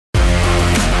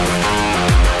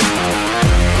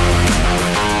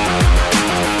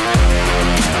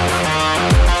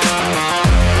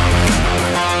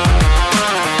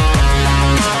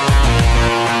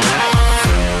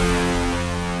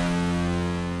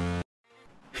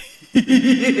ส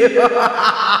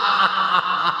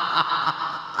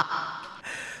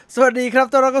วัสดีครับ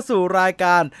ต้อนรับเข้าสู่รายก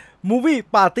าร Movie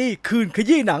Party คืนข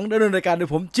ยี้หนังดำเนินรายการโดย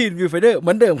ผมจีนวิวไฟเดอร์เห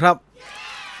มือนเดิมครับ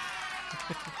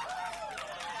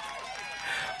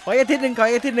ขออีกอาทิตย์หนึ่งขอ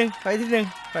อีก1 อาทิตย์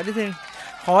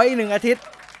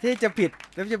ที่จะผิด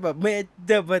แล้วจะแบบไม่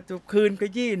จะคืนข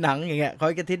ยี้หนังอย่างเงี้ยขอ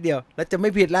อีกอาทิตย์เดียวแล้วจะไม่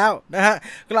ผิดแล้วนะฮะ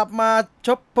กลับมาช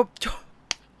บ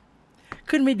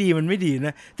ขึ้นไม่ดีมันไม่ดีน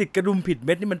ะติดกระดุมผิดเ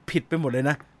ม็ดนี่มันผิดไปหมดเลย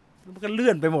นะมันก็เลื่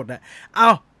อนไปหมดนะเอา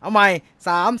ใหม่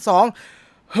3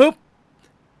 2ฮึบ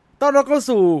ต้อนรับเข้า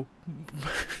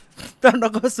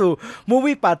สู่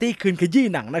Movie Party คืนขยี้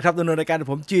หนังนะครับดำเนินรายการ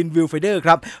ผมจีนวิวไฟเดอร์ค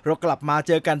รับเรากลับมาเ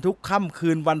จอกันทุกค่ำคื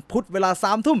นวันพุธเวลา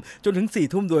 3 ทุ่มจนถึง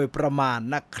 4 ทุ่มโดยประมาณ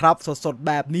นะครับสดๆแ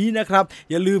บบนี้นะครับ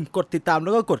อย่าลืมกดติดตามแล้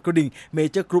วก็กดกระดิ่ง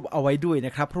Major Group เอาไว้ด้วยน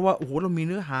ะครับเพราะว่าโอ้โหเรามี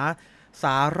เนื้อหาส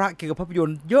าระเกี่ยวกับภาพยน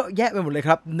ตร์เยอะแยะไปหมดเลยค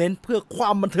รับเน้นเพื่อควา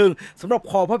มบันเทิงสำหรับ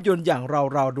คอภาพยนตร์อย่างเรา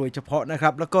โดยเฉพาะนะครั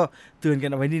บแล้วก็เตือนกัน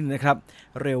เอาไว้นิดนึงนะครับ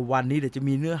เร็ววันนี้เดี๋ยวจะ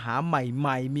มีเนื้อหาให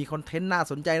ม่ๆมีคอนเทนต์น่า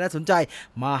สนใจ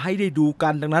มาให้ได้ดูกั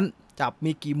นดังนั้นจับ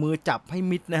มีกี่มือจับให้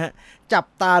มิดนะฮะจับ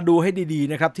ตาดูให้ดี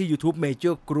ๆนะครับที่ YouTube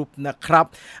Major Group นะครับ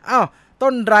ต้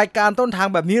นรายการต้นทาง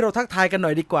แบบนี้เราทักทายกันหน่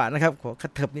อยดีกว่านะครับขอขั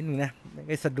ดเถิบนิดนึงนะไ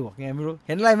ม่สะดวกไงไม่รู้เ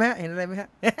ห็นอะไรไหมฮะ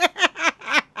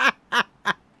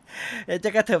จะ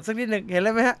กระเถิบสักนิดหนึ่งเห็นอะไร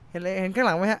ไหมฮะเห็นข้างห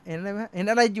ลังไหมฮะเห็นอะไรไหมฮะเห็น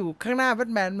อะไรอยู่ข้างหน้าแบ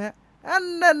ทแมนไหมฮะอัน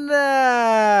นั้น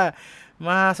ม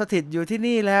าสถิตอยู่ที่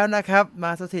นี่แล้วนะครับม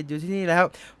าสถิตอยู่ที่นี่แล้ว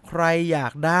ใครอยา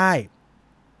กได้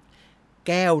แ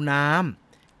ก้วน้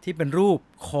ำที่เป็นรูป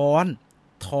ค้อน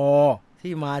ทอ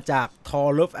ที่มาจาก Thor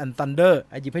Love and Thunder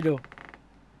หยิบให้ดู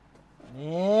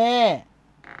นี่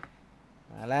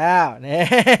มาแล้วนี่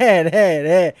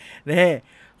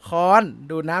ค้อน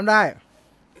ดูดน้ำได้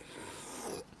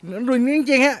ดูนี่จ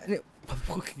ริงๆฮะนี่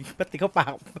ปฏิเข้าปา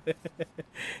ก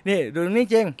นี่ดูนี่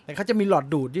จริงแต่เขาจะมีหลอด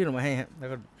ดูดยื่นออกมาให้ฮะแล้ว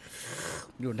ก็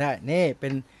ดูดได้นี่เป็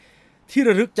นที่ร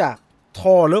ะลึกจาก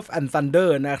Thor Love and Thunder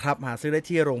นะครับหาซื้อได้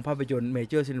ที่โรงภาพยนตร์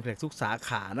Major Cineplex ทุกสาข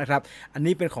านะครับอัน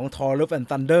นี้เป็นของ Thor Love and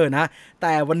Thunder นะแ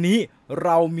ต่วันนี้เร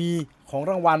ามีของ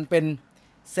รางวัลเป็น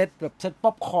เซตแบบเซตป๊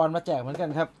อปคอร์นมาแจกเหมือนกัน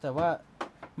ครับแต่ว่า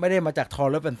ไม่ได้มาจาก Thor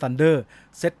Love and Thunder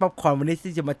เซตป๊อปคอร์นวันนี้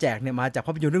ที่จะมาแจกเนี่ยมาจากภ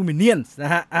าพยนตร์เรื่อง Minions น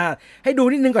ะฮะให้ดู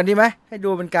นิดนึงก่อนดีไหมให้ดู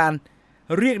เป็นการ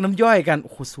เรียกน้ำย่อยกันโ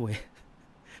อ้โหสวย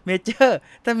เมเจอร์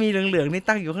ถ้ามีเหลืองๆนี่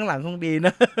ตั้งอยู่ข้างหลังคงดีน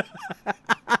ะ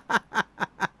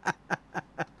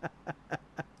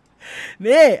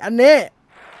นี่อันนี้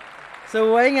ส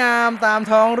วยงามตาม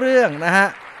ท้องเรื่องนะฮะ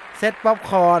เซตป๊อป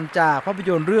คอร์นจากภาพ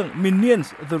ยนตร์เรื่อง Minions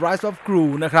The Rise of Gru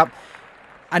นะครับ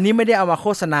อันนี้ไม่ได้เอามาโฆ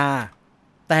ษณา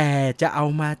แต่จะเอา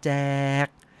มาแจก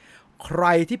ใคร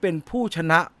ที่เป็นผู้ช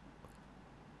นะ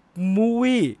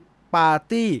Movie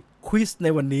Party Quiz ใน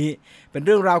วันนี้เป็นเ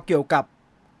รื่องราวเกี่ยวกับ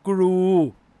Gru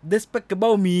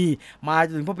Despicable Me มา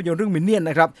ถึงภาพยนตร์เรื่อง Minions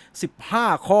นะครับ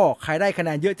15ข้อใครได้คะแน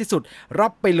นเยอะที่สุดรั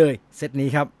บไปเลยเซตนี้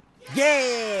ครับเย้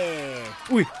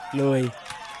อุ้ยเลย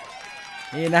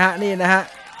นี่นะฮะไ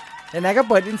หนๆก็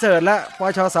เปิดอินเสิร์ตแล้วป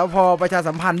ชสพประชา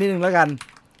สัมพันธ์นิดนึงแล้วกัน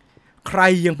ใคร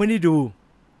ยังไม่ได้ดู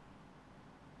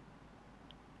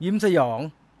ยิ้มสยอง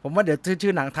ผมว่าเดี๋ยวชื่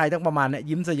อหนังไทยต้องประมาณนี้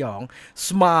ยิ้มสยอง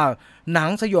Smile หนัง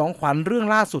สยองขวัญเรื่อง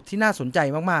ล่าสุดที่น่าสนใจ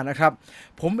มากๆนะครับ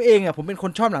ผมเองผมเป็นค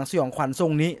นชอบหนังสยองขวัญทร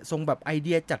งนี้ทรงแบบไอเ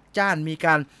ดียจัดจ้านมีก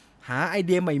ารหาไอเ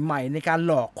ดียใหม่ๆในการ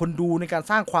หลอกคนดูในการ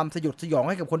สร้างความสยดสยอง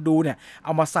ให้กับคนดูเนี่ยเอ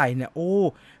ามาใส่เนี่ยโอ้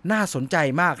น่าสนใจ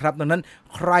มากครับดังนั้น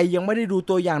ใครยังไม่ได้ดู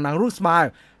ตัวอย่างหนังเรื่อง Smile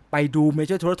ไปดู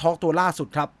Major Talk ตัวล่าสุด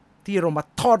ครับที่เรามา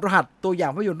ทอดรหัสตัวอย่า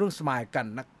งภาพยนตร์เรื่อง Smile กัน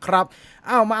นะครับ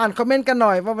มาอ่านคอมเมนต์กันห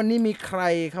น่อยว่าวันนี้มีใคร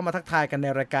เข้ามาทักทายกันใน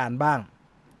รายการบ้าง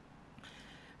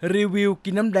รีวิว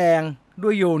กินน้ำแดงด้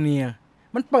วยโยเนีย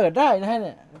มันเปิดได้นะฮะเ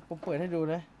นี่ยผมเปิดให้ดู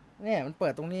นะเนี่ยมันเปิ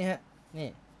ดตรงนี้ฮะนี่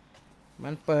มั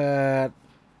นเปิด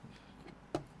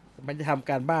ไม่ได้ทำ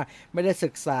การบ้านไม่ได้ศึ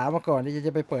กษามาก่อนที่จ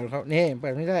ะไปเปิดเขานี่เปิ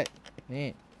ดไม่ได้นี่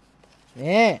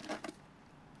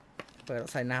เปิดแล้ว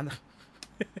ใส่น้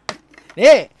ำ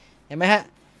นี่เห็นไหมฮะ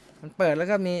มันเปิดแล้ว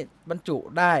ก็มีบรรจุ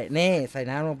ได้นี่ใส่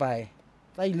น้ำลงไป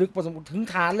ได้ลึกพอสมควรถึง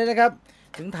ฐานเลยนะครับ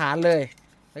ถึงฐานเลย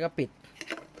แล้วก็ปิด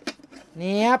เ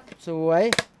นียบสวย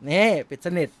นี่ปิดส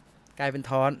นิทกลายเป็น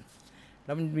ท้อนแ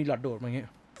ล้วมันมีหลอดดูดมาอย่างเงี้ย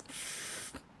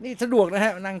นี่สะดวกนะฮ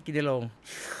ะนั่งกินในโรง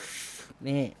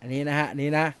นี่อันนี้นะฮะนี่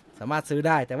นะสามารถซื้อไ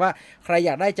ด้แต่ว่าใครอย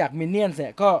ากได้จาก Minions เนี่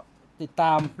ยก็ติดต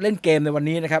ามเล่นเกมในวัน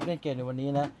นี้นะครับเล่นเกมในวันนี้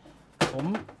นะผม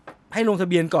ให้ลงทะ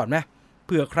เบียนก่อนนะเ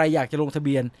ผื่อใครอยากจะลงทะเ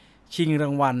บียนชิงรา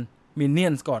งวัล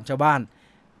Minions ก่อนชาวบ้าน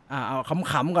เอา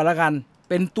ขำๆก่อนแล้วกัน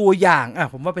เป็นตัวอย่าง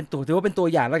ผมว่าถือว่าเป็นตัว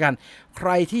อย่างแล้วกันใคร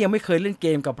ที่ยังไม่เคยเล่นเก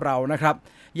มกับเรานะครับ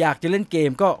อยากจะเล่นเก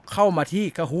มก็เข้ามาที่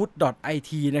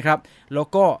kahoot.it นะครับแล้ว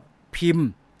ก็พิมพ์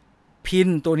พิน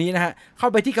ตัวนี้นะฮะเข้า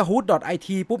ไปที่ kahoot.it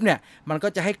ปุ๊บเนี่ยมันก็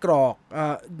จะให้กรอก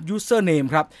username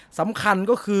ครับสำคัญ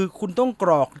ก็คือคุณต้องก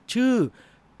รอกชื่อ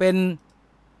เป็น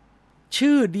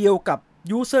ชื่อเดียวกับ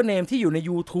username ที่อยู่ใน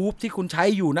YouTube ที่คุณใช้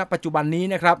อยู่ณปัจจุบันนี้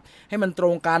นะครับให้มันตร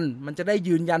งกันมันจะได้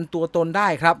ยืนยันตัวตนได้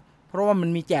ครับเพราะว่ามัน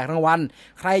มีแจกรางวัล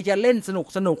ใครจะเล่นส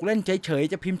นุกเล่นเฉย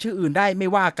ๆจะพิมพ์ชื่ออื่นได้ไม่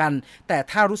ว่ากันแต่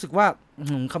ถ้ารู้สึกว่า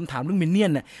คำถามเรื่องมินเนี่ย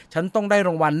นเนี่ยฉันต้องได้ร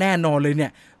างวัลแน่นอนเลยเนี่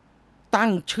ยตั้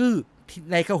งชื่อ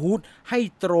ใน Kahoot ให้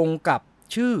ตรงกับ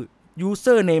ชื่อ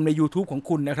username ใน YouTube ของ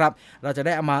คุณนะครับเราจะไ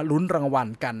ด้เอามาลุ้นรางวัล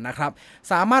กันนะครับ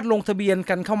สามารถลงทะเบียน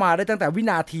กันเข้ามาได้ตั้งแต่วิ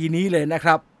นาทีนี้เลยนะค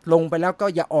รับลงไปแล้วก็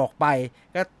อย่าออกไป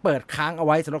ก็เปิดค้างเอาไ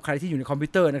ว้สำหรับใครที่อยู่ในคอมพิ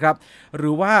วเตอร์นะครับหรื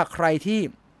อว่าใครที่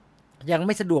ยังไ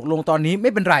ม่สะดวกลงตอนนี้ไ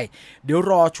ม่เป็นไรเดี๋ยว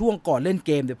รอช่วงก่อนเล่นเ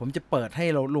กมเดี๋ยวผมจะเปิดให้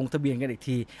เราลงทะเบียนกันอีก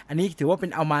ทีอันนี้ถือว่าเป็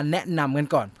นเอามาแนะนำกัน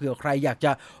ก่อนเผื่อใครอยากจ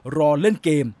ะรอเล่นเก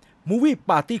ม Movie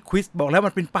Party Quiz บอกแล้ว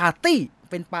มันเป็นปาร์ตี้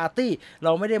เร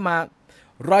าไม่ได้มา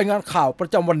รายงานข่าวปร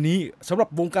ะจำวันนี้สำหรับ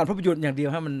วงการภาพยนตร์อย่างเดียว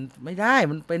ฮะมันไม่ได้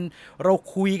มันเป็นเรา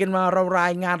คุยกันมาเรารา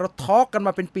ยงานเราทอล์กกันม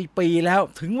าเป็นปีๆแล้ว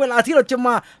ถึงเวลาที่เราจะม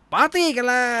าปาร์ตี้กัน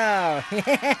แล้ว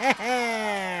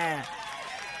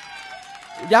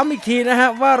ย้ำอีกทีนะฮะ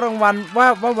ว่ารางวัล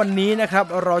ว่าวันนี้นะครับ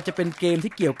เราจะเป็นเกม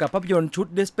ที่เกี่ยวกับภาพยนตร์ชุด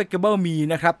Despicable Me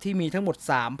นะครับที่มีทั้งหมด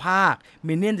3ภาค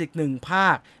Minions อีก1ภา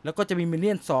คแล้วก็จะมี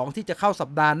Minions 2ที่จะเข้าสัป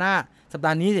ดาห์หน้าสัปด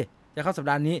าห์นี้สิจะเข้าสัป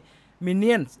ดาห์นี้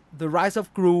Minions The Rise of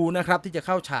Gru นะครับที่จะเ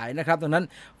ข้าฉายนะครับดังนั้น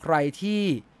ใครที่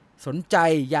สนใจ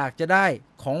อยากจะได้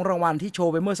ของรางวัลที่โช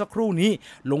ว์ไปเมื่อสักครู่นี้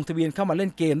ลงทะเบียนเข้ามาเล่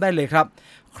นเกมได้เลยครับ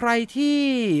ใครที่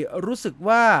รู้สึก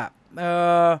ว่า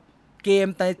เกม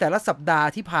ในแต่ละสัปดาห์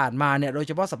ที่ผ่านมาเนี่ยโดยเ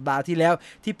ฉพาะสัปดาห์ที่แล้ว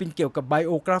ที่เป็นเกี่ยวกับไบโ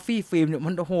อกราฟีฟิล์มเนี่ย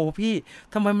มันโอ้โหพี่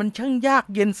ทำไมมันช่างยาก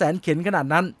เย็นแสนเข็ญขนาด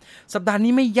นั้นสัปดาห์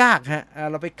นี้ไม่ยากฮะ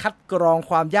เราไปคัดกรอง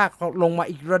ความยากลงมา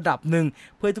อีกระดับหนึ่ง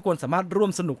เพื่อให้ทุกคนสามารถร่ว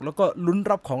มสนุกแล้วก็ลุ้น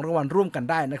รับของรางวัลร่วมกัน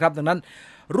ได้นะครับดังนั้น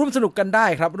ร่วมสนุกกันได้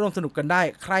ครับร่วมสนุกกันได้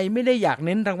ใครไม่ได้อยากเ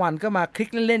น้นรางวัลก็มาคลิก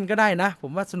เล่นๆก็ได้นะผ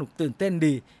มว่าสนุกตื่นเต้น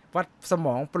ดีวัดสม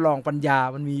องประลองปัญญา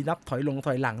มันมีนับถอยลงถ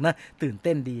อยหลังนะตื่นเ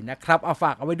ต้นดีนะครับเอาฝ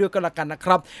ากเอาไว้ด้วยก็แล้วกันนะค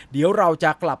รับเดี๋ยวเราจ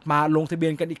ะกลับมาลงทะเบีย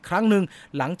นกันอีกครั้งหนึ่ง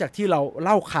หลังจากที่เราเ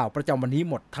ล่าข่าวประจำวันนี้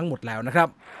หมดทั้งหมดแล้วนะครับ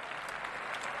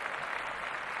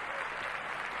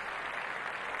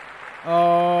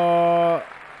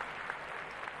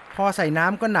พอใส่น้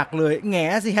ำก็หนักเลยแง่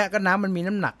สิฮะก็น้ำมันมี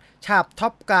น้ำหนักฉาบท็อ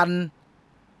ปกัน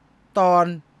ตอน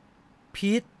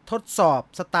พีททดสอบ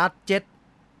สตาร์ทเจ็ต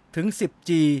ถึง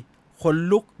 10Gขน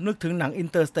ลุกนึกถึงหนังอิน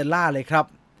เตอร์สเตลล่าเลยครับ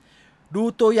ดู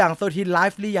ตัวอย่าง13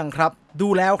 Live หรือยังครับดู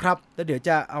แล้วครับแล้วเดี๋ยวจ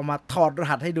ะเอามาถอดร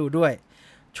หัสให้ดูด้วย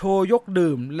โชว์ยก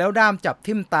ดื่มแล้วด้ามจับ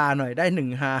ทิ่มตาหน่อยได้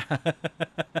1 ฮา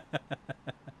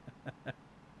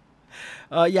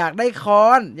อยากได้ค้อ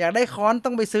นต้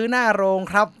องไปซื้อหน้าโรง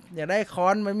ครับอยากได้ค้อ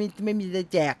นมันไม่มีจะ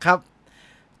แจกครับ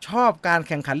ชอบการแ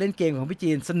ข่งขันเล่นเกมของพี่จี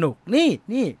นสนุก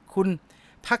นี่คุณ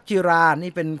พักจิรา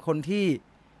นี่เป็นคนที่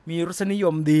มีรสนิย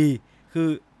มดีคือ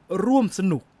ร่วมส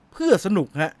นุกเพื่อสนุก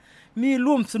ฮะนี่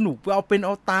ร่วมสนุกเอาเป็นเอ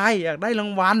าตายอยากได้รา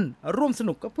งวัลร่วมส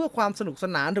นุกก็เพื่อความสนุกส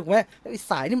นานถูกไหมไอ้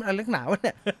สายนี่มันอะไรนักหนาวะเ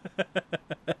นี่ย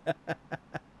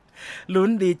ลุ้น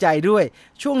ดีใจด้วย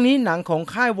ช่วงนี้หนังของ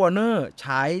ค่าย Warner ฉ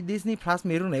าย Disney Plus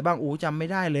มีเรื่องไหนบ้างจำไม่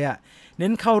ได้เลยอะเน้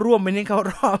นเข้าร่วมไม่เน้นเข้า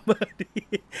รอบ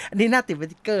อันนี้น่าติดส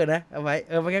ติ๊กเกอร์นะเอาไว้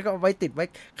ไม่งั้นก็เอาไว้ติดไว้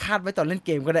คาดไว้ตอนเล่นเ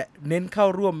กมก็ได้เน้นเข้า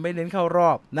ร่วมไม่เน้นเข้าร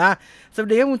อบนะสวัส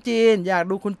ดีครับคุณจีนอยาก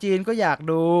ดูคุณจีนก็อยาก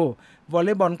ดูวอลเล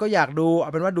ย์บอลก็อยากดูเอ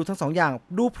าเป็นว่าดูทั้ง2 อย่าง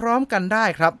ดูพร้อมกันได้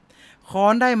ครับค้อ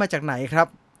นได้มาจากไหนครับ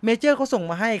เมเจอร์เขาส่ง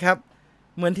มาให้ครับ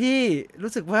เหมือนที่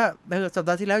รู้สึกว่าสัปด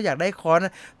าห์ที่แล้วอยากได้ค้อน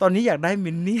ตอนนี้อยากได้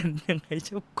มินเนี่ยนยังไงเ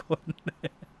จ้าคน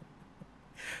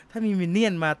ถ้ามีมินเนี่ย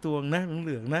นมาตัวนะเห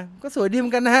ลืองๆนะก็สวยดีเหมื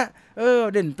อนกันนะฮะ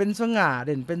เด่นเป็นสง่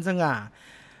า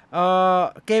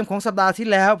เกมของสัปดาห์ที่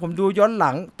แล้วผมดูย้อนห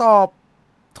ลังตอบ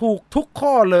ถูกทุก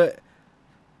ข้อเลย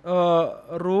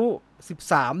รู้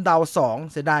13ดาว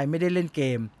2เสียดายไม่ได้เล่นเก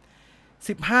ม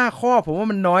15ข้อผมว่า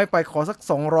มันน้อยไปขอสัก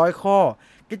200ข้อ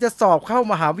ก็จะสอบเข้า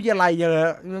มหาวิทยาลัยเยอ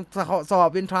ะสอบ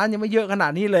เป็นทรานยังไม่เยอะขนา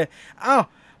ดนี้เลย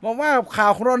มาว่าข่า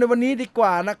วของเราในวันนี้ดีกว่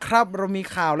านะครับเรามี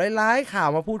ข่าวหลายๆข่าว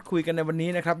มาพูดคุยกันในวันนี้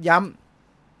นะครับ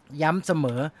ย้ำเสม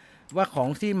อว่าของ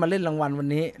ที่มาเล่นรางวัลวัน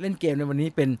นี้เล่นเกมในวันนี้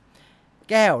เป็น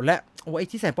แก้วและไอ้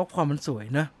ที่ใส่ป๊อปคอร์นมันสวย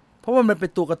นะเพราะว่ามันเป็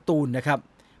นตัวการ์ตูนนะครับ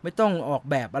ไม่ต้องออก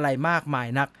แบบอะไรมากมาย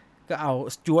นักก็เอา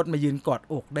สจ๊วตมายืนกอด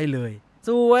อกได้เลยส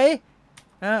วย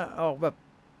ออกแบบ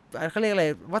เขาเรียกอะไร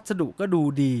วัสดุก็ดู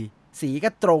ดีสีก็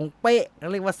ตรงเป๊ะ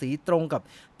เรียกว่าสีตรงกับ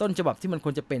ต้นฉบับที่มันค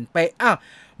วรจะเป็นเป๊ะ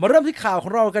มาเริ่มที่ข่าวขอ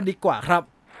งเรากันดีกว่าครับ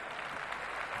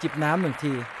จิบน้ำ1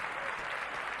 ที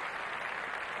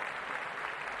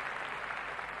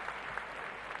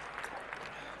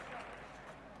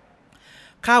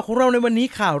ข่าวของเราในวันนี้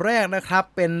ข่าวแรกนะครับ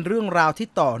เป็นเรื่องราวที่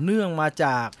ต่อเนื่องมาจ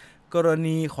าก กร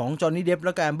ณีของจอห์นนี่เดปแล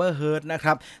ะแอมเบอร์เฮิร์ดนะค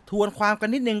รับทวนความกัน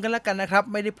นิดนึงกันแล้วกันนะครับ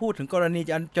ไม่ได้พูดถึงกรณี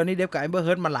จอห์นนี่เดปกับแอมเบอร์เ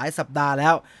ฮิร์ดมาหลายสัปดาห์แล้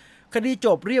วคดีจ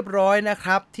บเรียบร้อยนะค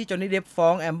รับที่จอห์นนี่เดปฟ้อ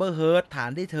งแอมเบอร์เฮิร์ดฐา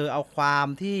นที่เธอเอาความ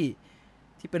ที่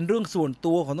เป็นเรื่องส่วน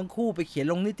ตัวของทั้งคู่ไปเขียน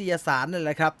ลงนิตยสารนั่นแห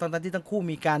ละครับทั้งที่ทั้งคู่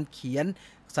มีการเขียน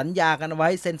สัญญากันเอาไว้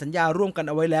เซ็นสัญญาร่วมกันเ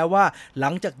อาไว้แล้วว่าหลั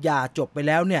งจากหย่าจบไป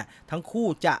แล้วเนี่ยทั้งคู่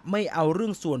จะไม่เอาเรื่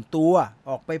องส่วนตัว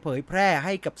ออกไปเผยแพร่ใ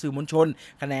ห้กับสื่อมวลชน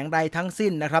แขนงใดทั้งสิ้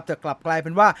นนะครับจะกลับกลายเ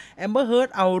ป็นว่าแอมเบอร์เฮิร์ด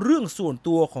เอาเรื่องส่วน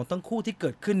ตัวของทั้งคู่ที่เกิ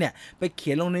ดขึ้นเนี่ยไปเขี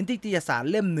ยนลงในนิตยสาร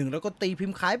เล่มหนึ่งแล้วก็ตีพิ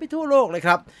มพ์ขายไปทั่วโลกเลยค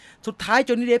รับสุดท้ายจ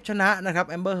อห์นนี่เดปชนะนะครับ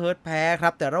แอมเบอร์เฮิร์ดแพ้ครั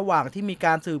บแต่ระหว่างที่มีก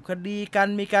ารสืบคดีกัน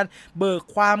มีการเบิก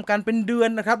ความกันเป็นเดือน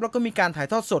นะครับแล้วก็มีการถ่าย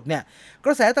ทอดสดเนี่ยก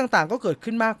ระแสต่างๆก็เกิด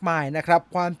ขึ้นมากมายนะครับ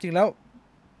ความจริงแล้ว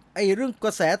ไอ้เรื่องกร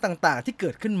ะแสต่างๆที่เกิ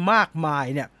ดขึ้นมากมาย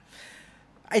เนี่ย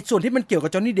ไอ้ส่วนที่มันเกี่ยวกั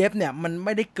บจอห์นนี่เดปเนี่ยมันไ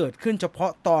ม่ได้เกิดขึ้นเฉพา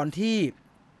ะตอน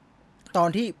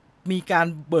ที่มีการ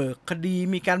เบิกคดี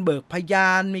มีการเบิกพยา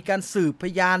นมีการสืบพ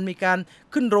ยานมีการ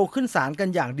ขึ้นโรงขึ้นศาลกัน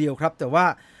อย่างเดียวครับแต่ว่า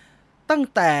ตั้ง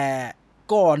แต่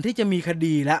ก่อนที่จะมีค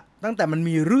ดีแล้วตั้งแต่มัน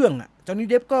มีเรื่องจอห์นนี่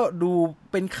เดปก็ดู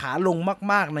เป็นขาลง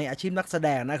มากๆในอาชีพนักแสด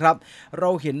งนะครับเรา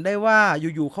เห็นได้ว่า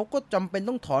อยู่ๆเขาก็จำเป็น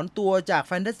ต้องถอนตัวจาก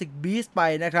Fantastic Beasts ไป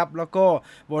นะครับแล้วก็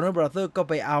Warner Brothers ก็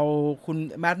ไปเอาคุณ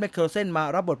แมท แมคเคลเซนมา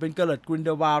รับบทเป็นเกอร์เล็ต กรินเด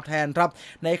ลวาลด์แทนครับ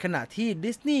ในขณะที่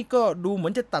ดิสนีย์ก็ดูเหมื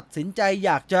อนจะตัดสินใจอ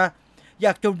ยาก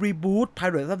จะรีบูต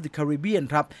Pirates of the Caribbean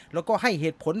ครับแล้วก็ให้เห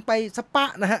ตุผลไปสปะ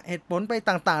นะฮะเหตุผลไป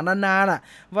ต่างๆนานาน่ะ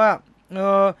ว่า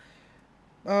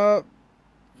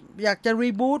อยากจะ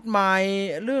รีบูตใหม่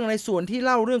เรื่องในส่วนที่เ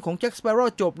ล่าเรื่องของแจ็คสเปโร่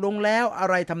จบลงแล้วอะ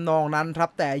ไรทำนองนั้นครับ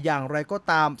แต่อย่างไรก็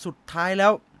ตามสุดท้ายแล้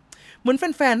วเหมือนแ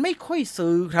ฟนๆไม่ค่อย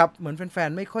ซื้อครับเหมือนแฟน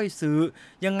ๆไม่ค่อยซื้อ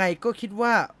ยังไงก็คิดว่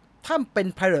าถ้าเป็น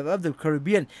Pirates of the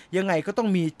Caribbean ยังไงก็ต้อง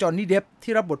มีจอห์นนี่เดป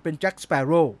ที่รับบทเป็นแจ็คสเปโ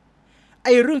ร่ไอ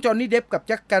เรื่องจอห์นนี่เดปกับแ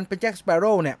จ็คกันเป็นแจ็คสเปโ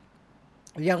ร่เนี่ย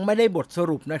ยังไม่ได้บทส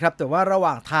รุปนะครับแต่ว่าระห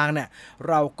ว่างทางเนี่ย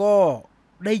เราก็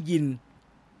ได้ยิน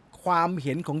ความเ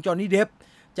ห็นของจอห์นนี่เดป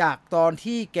จากตอน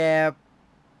ที่แก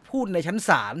พูดในชั้นศ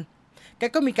าลแก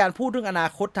ก็มีการพูดเรื่องอนา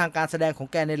คตทางการแสดงของ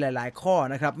แกในหลายๆข้อ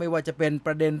นะครับไม่ว่าจะเป็นป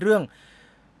ระเด็นเรื่อง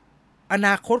อน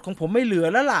าคตของผมไม่เหลือ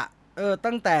แล้วล่ะ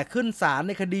ตั้งแต่ขึ้นศาลใ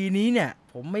นคดีนี้เนี่ย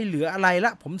ผมไม่เหลืออะไรล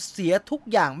ะผมเสียทุก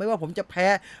อย่างไม่ว่าผมจะแพ้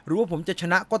หรือว่าผมจะช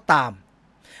นะก็ตาม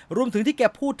รวมถึงที่แก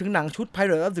พูดถึงหนังชุด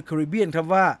Pirates of the Caribbean ครับ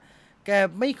ว่าแก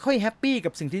ไม่ค่อยแฮปปี้กั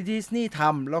บสิ่งที่ดิสนีย์ท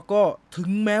ำแล้วก็ถึง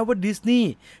แม้ว่าดิสนี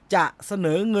ย์จะเสน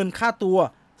อเงินค่าตัว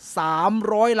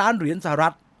$300 ล้าน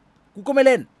กูก็ไม่เ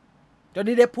ล่นจอห์น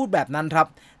นี่เดปพูดแบบนั้นครับ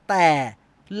แต่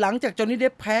หลังจากจอห์นนี่เด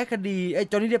ปแพ้คดี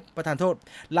จอห์นนี่เดปประทานโทษ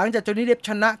หลังจากจอห์นนี่เดปช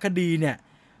นะคดีเนี่ย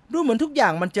ดูเหมือนทุกอย่า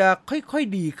งมันจะค่อย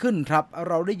ๆดีขึ้นครับ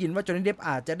เราได้ยินว่าจอห์นนี่เดปอ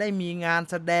าจจะได้มีงาน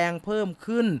แสดงเพิ่ม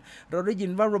ขึ้นเราได้ยิ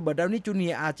นว่าโรเบิร์ต ดาวนี่จูเนี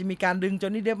ยร์อาจจะมีการดึงจอ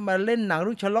ห์นนี่เดปมาเล่นหนังเ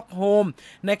รื่องเชอร์ล็อกโฮมส์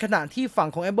ในขณะที่ฝั่ง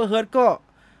ของแอมเบอร์เฮิร์ดก็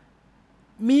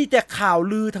มีแต่ข่าว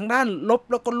ลือทางด้านลบ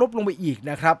แล้วก็ลบลงไปอีก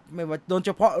นะครับไม่ว่าโดยเฉ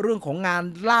พาะเรื่องของงาน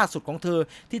ล่าสุดของเธอ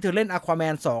ที่เธอเล่น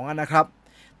Aquaman 2นะครับ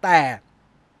แต่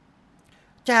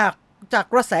จาก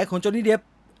กระแสของจอห์นนี่เดป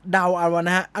เดาเอาน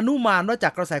ะฮะอนุมานว่าจา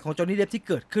กกระแสของจอห์นนี่เดปที่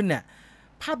เกิดขึ้นเนี่ย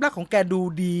ภาพลักษณ์ของแกดู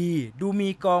ดีดูมี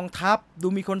กองทัพดู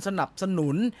มีคนสนับสนุ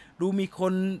นดูมีค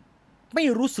นไม่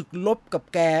รู้สึกลบกับ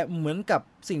แกเหมือนกับ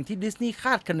สิ่งที่ดิสนีย์ค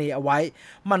าดคะเนเอาไว้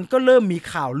มันก็เริ่มมี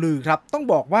ข่าวลือครับต้อง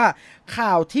บอกว่าข่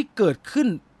าวที่เกิดขึ้น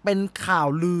เป็นข่าว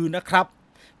ลือนะครับ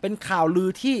เป็นข่าวลือ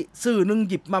ที่สื่อนึง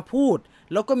หยิบมาพูด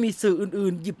แล้วก็มีสื่ออื่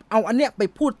นๆหยิบเอาอันเนี้ยไป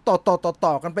พูด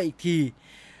ต่อกันไปอีกที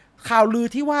ข่าวลือ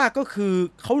ที่ว่าก็คือ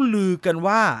เขาลือกัน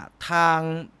ว่าทาง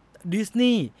ดิส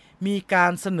นีย์มีกา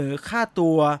รเสนอค่าตั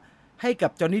วให้กั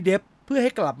บจอห์นนี่เดปเพื่อใ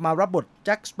ห้กลับมารับบทแ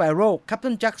จ็คสเปโร่แคปเท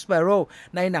นแจ็คสเปโร่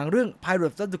ในหนังเรื่อง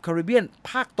Pirates of the Caribbean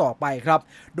ภาคต่อไปครับ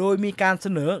โดยมีการเส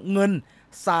นอเงิน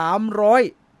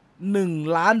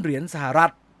$301 ล้าน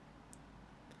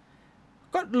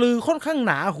ก็ลือค่อนข้าง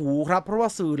หนาหูครับเพราะว่า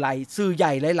สื่อให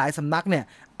ญ่หลายๆสำนักเนี่ย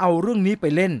เอาเรื่องนี้ไป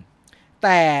เล่นแ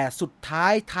ต่สุดท้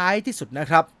ายที่สุดนะ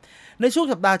ครับในช่วง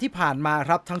สัปดาห์ที่ผ่านมาค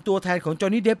รับทางตัวแทนของจอ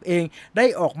ห์นนี่เดปเองได้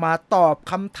ออกมาตอบ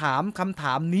คำถ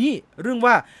ามนี้เรื่อง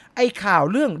ว่าไอ้ข่าว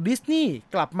เรื่องดิสนีย์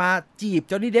กลับมาจีบ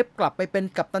จอห์นนี่เดปกลับไปเป็น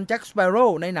กัปตันแจ็คสเปโร่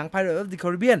ในหนัง Pirates of the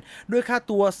Caribbean ด้วยค่า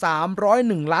ตัว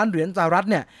$301 ล้าน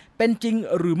เนี่ยเป็นจริง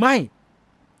หรือไม่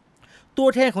ตัว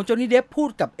แทนของจอห์นนี่เดปพูด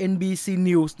กับ NBC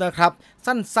News นะครับ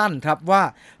สั้นๆครับว่า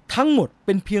ทั้งหมดเ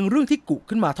ป็นเพียงเรื่องที่กุ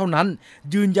ขึ้นมาเท่านั้น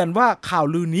ยืนยันว่าข่าว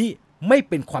ลือนี้ไม่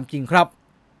เป็นความจริงครับ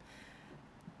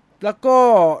แล้วก็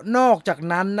นอกจาก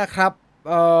นั้นนะครับ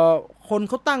คน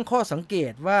เขาตั้งข้อสังเก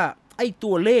ตว่าไอ้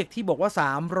ตัวเลขที่บอกว่า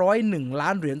$301 ล้า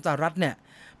นเนี่ย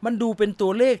มันดูเป็นตั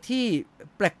วเลขที่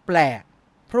แปลก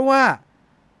ๆเพราะว่า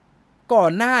ก่อ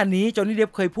นหน้านี้จอห์นนี่เด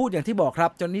ปเคยพูดอย่างที่บอกครั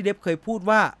บจอห์นนี่เดปเคยพูด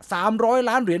ว่า$300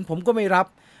 ล้านผมก็ไม่รับ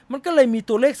มันก็เลยมี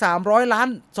ตัวเลข300 ล้าน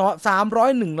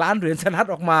301 ล้านเหรียญสหรัฐ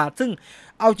ออกมาซึ่ง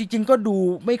เอาจริงๆก็ดู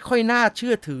ไม่ค่อยน่าเ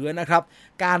ชื่อถือนะครับ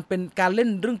การเล่น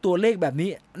เรื่องตัวเลขแบบนี้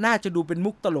น่าจะดูเป็น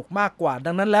มุกตลกมากกว่า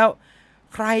ดังนั้นแล้ว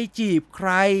ใครจีบใค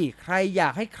รอยา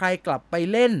กให้ใครกลับไป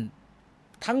เล่น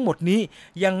ทั้งหมดนี้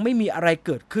ยังไม่มีอะไรเ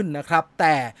กิดขึ้นนะครับแ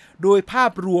ต่โดยภา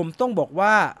พรวมต้องบอกว่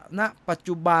าณปัจ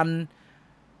จุบัน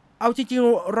เอาจริง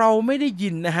ๆเราไม่ได้ยิ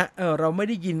นนะฮะเราไม่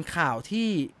ได้ยินข่าวที่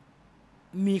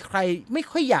มีใครไม่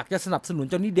ค่อยอยากจะสนับสนุน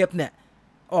จอห์นนี่เดปเนี่ย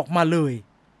ออกมาเลย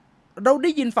เราไ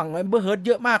ด้ยินฝั่งแอมเบอร์เฮิร์ดเ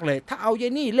ยอะมากเลยถ้าเอาเย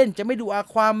นี่เล่นจะไม่ดูอ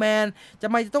ควาแมนจะ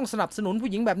ไม่ต้องสนับสนุนผู้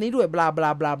หญิงแบบนี้ด้วยบลาบล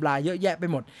าบลาบลาเยอะแยะไป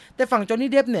หมดแต่ฝั่งจอห์นนี่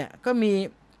เดปเนี่ยก็มี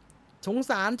สง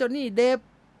สารจอห์นนี่เดป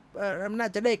น่า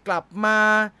จะได้กลับมา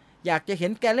อยากจะเห็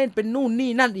นแกเล่นเป็นนู่นนี่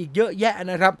นั่นอีกเยอะแยะ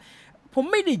นะครับผม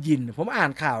ไม่ได้ยินผมอ่า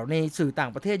นข่าวในสื่อต่า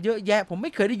งประเทศเยอะแยะผมไ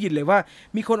ม่เคยได้ยินเลยว่า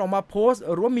มีคนออกมาโพสต์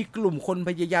หรือว่ามีกลุ่มคนพ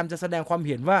ยายามจะแสดงความ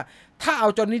เห็นว่าถ้าเอา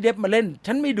จอห์นนี่เดปมาเล่น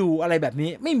ฉันไม่ดูอะไรแบบ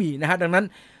นี้ไม่มีนะฮะดังนั้น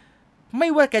ไม่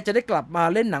ว่าแกจะได้กลับมา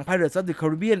เล่นหนัง Pirates of the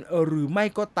Caribbean หรือไม่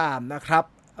ก็ตามนะครับ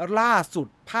ล่าสุด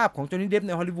ภาพของจอห์นนี่เดปใ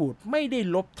นฮอลลีวูดไม่ได้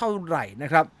ลบเท่าไหร่น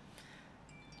ะครับ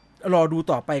รอดู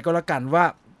ต่อไปก็แล้วกันว่า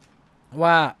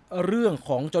เรื่องข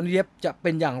องจอห์นนี่เดปจะเป็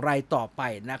นอย่างไรต่อไป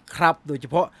นะครับโดยเฉ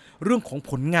พาะเรื่องของ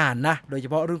ผลงานนะโดยเฉ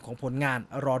พาะเรื่องของผลงาน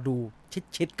รอดู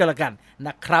ชิดๆก็แล้วกันน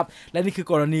ะครับและนี่คือ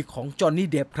กรณีของจอห์นนี่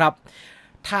เดปครับ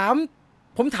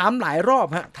ผมถามหลายรอบ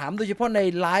ฮะถามโดยเฉพาะใน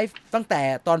ไลฟ์ตั้งแต่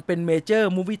ตอนเป็นเมเจอร์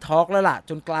มูฟวี่ทอล์กแล้วล่ะ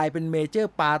จนกลายเป็นเมเจอ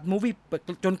ร์ปาร์มูฟวี่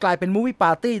จนกลายเป็นมูฟวี่ป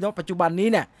าร์ตี้เนาะปัจจุบันนี้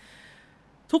เนี่ย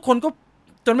ทุกคนก็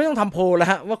จนไม่ต้องทำโพลแล้ว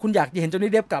ฮะว่าคุณอยากจะเห็นจอห์น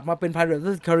นี่เดปกลับมาเป็น Pirates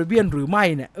of the Caribbean หรือไม่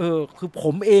เนี่ยคือผ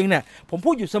มเองเนี่ยผม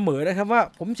พูดอยู่เสมอนะครับว่า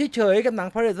ผมเฉยๆกับหนัง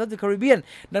Pirates of the Caribbean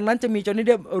ดังนั้นจะมีจอห์นนี่เ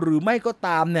ดปหรือไม่ก็ต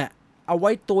ามเนี่ยเอาไ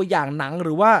ว้ตัวอย่างหนังห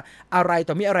รือว่าอะไร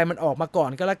ต่อมีอะไรมันออกมาก่อน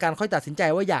ก็แล้วกันค่อยตัดสินใจ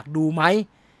ว่าอยากดูไหม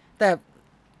แต่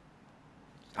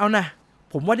เอานะ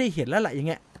ผมว่าได้เห็นแล้วแหละอย่างเ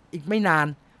งี้ยอีกไม่นาน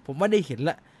ผมว่าได้เห็นแ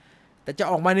ล้วแต่จะ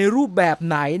ออกมาในรูปแบบ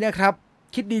ไหนนะครับ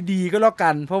คิดดีๆก็แล้วกั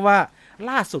นเพราะว่า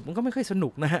ล่าสุดมันก็ไม่ค่อยสนุ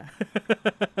กนะฮะ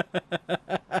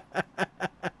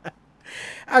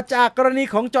จากกรณี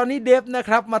ของจอห์นนี่เดปนะค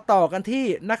รับมาต่อกันที่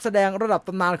นักแสดงระดับต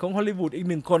ำนานของฮอลลีวูดอีก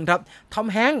หนึ่งคนครับทอม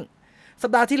แฮงค์สั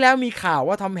ปดาห์ที่แล้วมีข่าว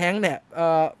ว่าทอมแฮงค์เนี่ย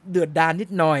เดือดดาลนิด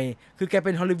หน่อยคือแกเ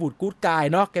ป็นฮอลลีวูดกู๊ดกาย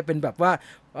เนาะแกเป็นแบบว่า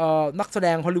นักแสด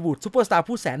งฮอลลีวูดซูเปอร์สตาร์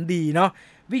ผู้แสนดีเนาะ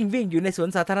วิ่งอยู่ในสวน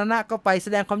สาธารณะก็ไปแส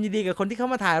ดงความยินดีกับคนที่เข้า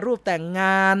มาถ่ายรูปแต่งง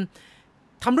าน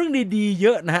ทำเรื่องดีๆเย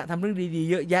อะนะฮะทำเรื่องดีๆ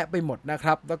เยอะแยะไปหมดนะค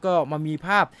รับแล้วก็มามีภ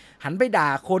าพหันไปด่า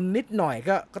คนนิดหน่อย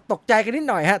ก็ตกใจกันนิด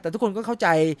หน่อยฮะแต่ทุกคนก็เข้าใจ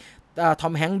ทอ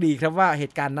มแฮงค์ดีครับว่าเห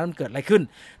ตุการณ์นั้นเกิดอะไรขึ้น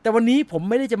แต่วันนี้ผม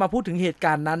ไม่ได้จะมาพูดถึงเหตุก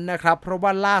ารณ์นั้นนะครับเพราะว่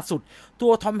าล่าสุดตั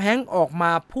วทอมแฮงค์ออกม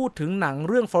าพูดถึงหนัง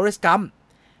เรื่อง Forrest Gump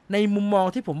ในมุมมอง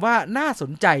ที่ผมว่าน่าส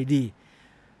นใจดี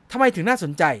ทำไมถึงน่าส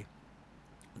นใจ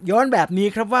ย้อนแบบนี้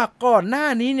ครับว่าก่อนหน้า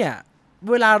นี้เนี่ย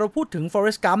เวลาเราพูดถึง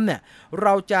Forrest Gump เนี่ยเร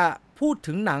าจะพูด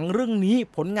ถึงหนังเรื่องนี้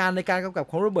ผลงานในการกำกับ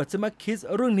ของโรเบิร์ต เซมัคคิส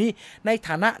เรื่องนี้ในฐ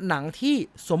านะหนังที่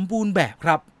สมบูรณ์แบบค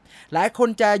รับหลายคน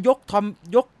จะย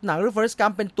กหนังเรื่อง Forrest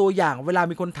Gump เป็นตัวอย่างเวลา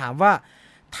มีคนถามว่า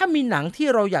ถ้ามีหนังที่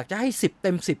เราอยากจะให้10 เ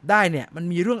ต็ม 10ได้เนี่ยมัน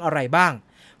มีเรื่องอะไรบ้าง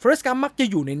Forrest Gump มักจะ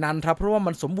อยู่ในนั้นครับเพราะว่า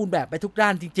มันสมบูรณ์แบบไปทุกด้า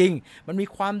นจริงๆมันมี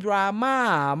ความดราม่า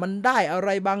มันได้อะไร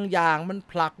บางอย่างมัน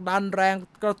ผลักดันแรง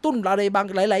กระตุ้นอะไรบาง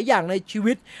หลายๆอย่างในชี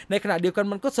วิตในขณะเดียวกัน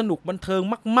มันก็สนุกบันเทิง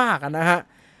มากๆนะฮะ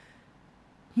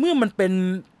เมื่อมันเ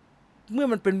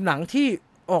ป็นหนังที่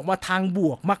ออกมาทางบ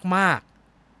วกมาก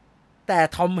ๆแต่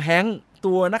ทอมแฮงค์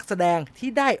ตัวนักแสดงที่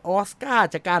ได้ออสการ์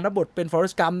จากการรับบทเป็น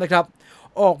Forrest Gump นะครับ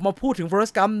ออกมาพูดถึง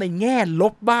Forrest Gump ในแง่ล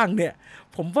บบ้างเนี่ย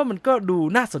ผมว่ามันก็ดู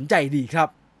น่าสนใจดีครับ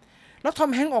แล้วทอ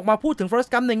มแฮงค์ออกมาพูดถึง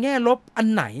Forrest Gump ในแง่ลบอัน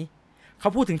ไหนเขา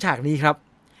พูดถึงฉากนี้ครับ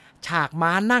ฉากม้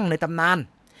านั่งในตำนาน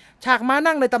ฉากม้า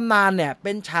นั่งในตำนานเนี่ยเ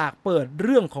ป็นฉากเปิดเ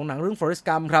รื่องของหนังเรื่อง Forrest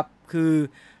Gump ครับคือ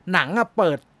หนังเ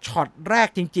ปิดช็อตแรก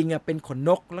จริงๆเป็นขนน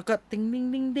กแล้วก็ติงดิง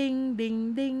ดิงดิงดิง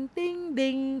ดิงดิงดิ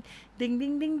งดิงดิ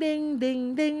งดิงดิงดิง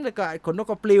ดิงแล้วก็ขนนก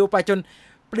ก็ปลิวไปจน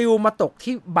ปลิวมาตก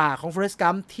ที่บ่าของ Forrest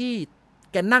Gump ที่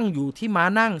แกนั่งอยู่ที่ม้า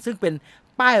นั่งซึ่งเป็น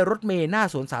ป้ายรถเมล์หน้า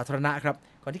สวนสาธารณะครับ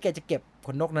ก่อนที่แกจะเก็บข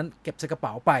นนกนั้นเก็บใส่กระเป๋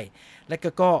าไปแล้ว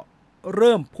ก็เ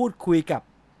ริ่มพูดคุยกับ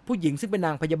ผู้หญิงซึ่งเป็นน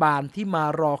างพยาบาลที่มา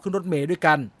รอขึ้นรถเมล์ด้วย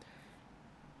กัน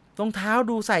รองเท้า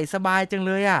ดูใส่สบายจังเ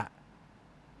ลย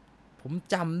ผม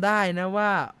จำได้นะว่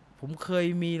าผมเคย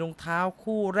มีรองเท้า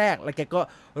คู่แรกแล้วแกก็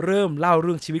เริ่มเล่าเ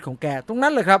รื่องชีวิตของแกตรงนั้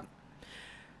นเลยครับ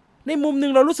ในมุมนึ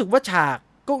งเรารู้สึกว่าฉาก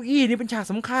เก้าอี้นี่เป็นฉาก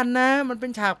สำคัญนะมันเป็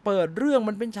นฉากเปิดเรื่อง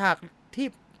มันเป็นฉากที่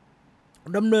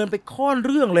ดำเนินไปค่อนเ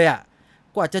รื่องเลย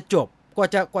กว่าจะจบก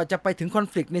ว่าจะไปถึงคอน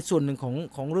ฟลิกต์ในส่วนหนึ่ง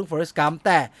ของเรื่อง Forrest Gump แ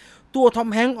ต่ตัวทอม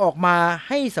แฮงค์ออกมาใ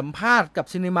ห้สัมภาษณ์กับ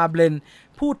Cinema Blend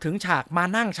พูดถึงฉากมา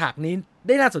นั่งฉากนี้ไ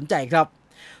ด้น่าสนใจครับ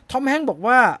ทอมแฮงค์บอก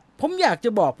ว่าผมอยากจะ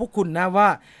บอกพวกคุณนะว่า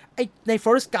ใน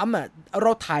Forrest Gump อ่ะเร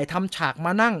าถ่ายทำฉากม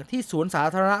านั่งที่สวนสา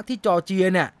ธารณะที่จอร์เจีย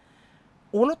เนี่ย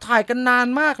โอ้เราถ่ายกันนาน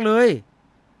มากเลย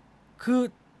คือ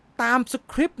ตามส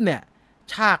คริปต์เนี่ย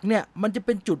ฉากเนี่ยมันจะเ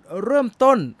ป็นจุดเริ่ม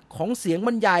ต้นของเสียงบ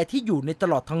รรยายที่อยู่ในต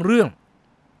ลอดทั้งเรื่อง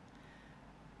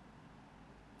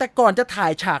แต่ก่อนจะถ่า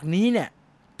ยฉากนี้เนี่ย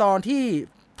ตอนที่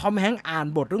ทอมแฮงค์อ่าน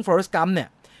บทเรื่อง Forrest Gump เนี่ย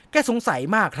แกสงสัย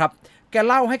มากครับแก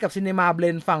เล่าให้กับ Cinema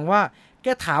Blend ฟังว่าแก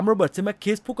ถามโรเบิร์ต เซมัค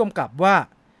คิสผู้กำกับว่า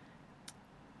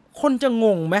คนจะง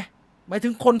งไหมหมายถึ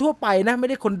งคนทั่วไปนะไม่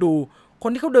ได้คนดูคน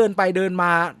ที่เขาเดินไปเดินม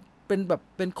าเป็นแบบ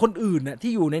เป็นคนอื่นน่ะ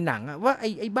ที่อยู่ในหนังว่า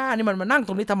ไอ้บ้านี่มันมานั่งต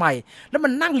รงนี้ทำไมแล้วมั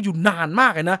นนั่งอยู่นานมา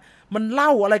กเลยนะมันเล่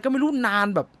าอะไรก็ไม่รู้นาน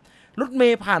แบบรถเม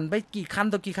ล์ผ่านไปกี่คัน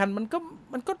ต่อกี่คันมัน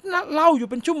ก็เล่าอยู่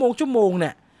เป็นชั่วโมงเ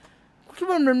นี่ยคิด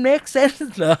ว่ามัน make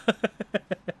sense เหรอ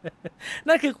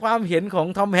นั่นคือความเห็นของ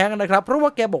ทอมแฮงค์นะครับเพราะว่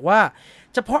าแกบอกว่า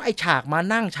เฉพาะไอ้ฉากมา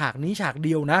นั่งฉากนี้ฉากเ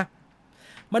ดียวนะ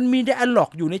มันมีไดอะล็อ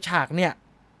กอยู่ในฉากเนี่ย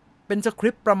เป็นสคริ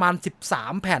ปต์ประมาณ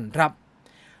13แผ่นครับ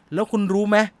แล้วคุณรู้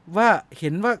ไหมว่าเห็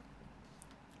นว่า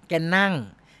แกนั่ง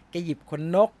แกหยิบขน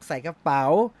นกใส่กระเป๋า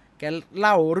แกเ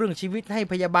ล่าเรื่องชีวิตให้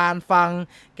พยาบาลฟัง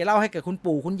แกเล่าให้กับคุณ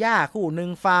ปู่คุณย่าคู่หนึ่ง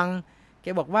ฟังแก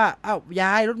บอกว่าอ้าวย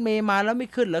ายรถเมย์มาแล้วไม่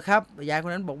ขึ้นเหรอครับยายค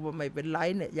นนั้นบอกว่าไม่เป็นไร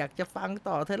เนี่ยอยากจะฟัง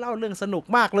ต่อเธอเล่าเรื่องสนุก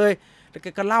มากเลยแล้วแก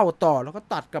ก็เล่าต่อแล้วก็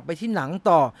ตัดกลับไปที่หนัง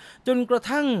ต่อจนกระ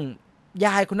ทั่งย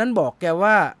ายคนนั้นบอกแก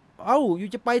ว่าอยู่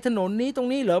จะไปถนนนี้ตรง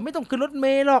นี้เหรอไม่ต้องขึ้นรถเม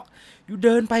ล์หรอกอยู่เ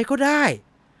ดินไปก็ได้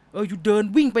อยู่เดิน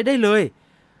วิ่งไปได้เลย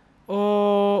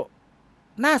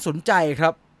น่าสนใจครั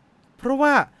บเพราะว่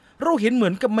าเราเห็นเหมื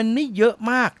อนกับมันไม่เยอะ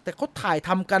มากแต่เขาถ่ายท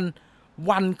ำกัน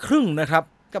วันครึ่งนะครับ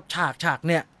กับฉาก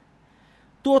เนี่ย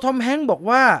ตัวทอมแฮงค์บอก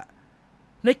ว่า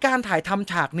ในการถ่ายท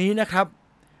ำฉากนี้นะครับ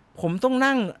ผมต้อง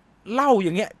นั่งเล่าอ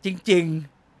ย่างเงี้ยจริง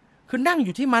ๆคือนั่งอ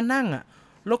ยู่ที่มานั่งอ่ะ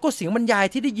แล้วก็เสียงบรรยาย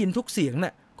ที่ได้ยินทุกเสียงน่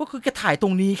ะก็คือแกถ่ายตร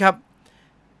งนี้ครับ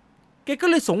แกก็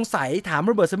เลยสงสัยถามโ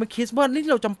รเบิร์ต เซมัคคิสว่านี่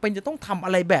เราจำเป็นจะต้องทำอ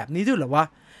ะไรแบบนี้ด้วยเหรอวะ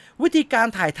วิธีการ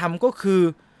ถ่ายทำก็คือ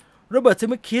โรเบิร์ต เซ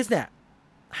มัคคิสเนี่ย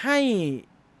ให้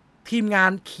ทีมงา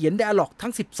นเขียนไดอะล็อกทั้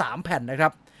ง13แผ่นนะครั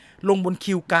บลงบน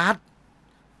คิวการ์ด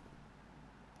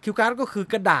ก็คือ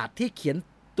กระดาษที่เขียน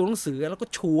ตัวหนังสือแล้วก็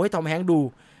ชูให้ทอมแฮงค์ดู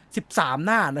13ห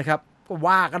น้านะครับก็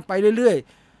ว่ากันไปเรื่อย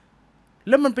ๆแ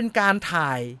ล้วมันเป็นการถ่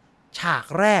ายฉาก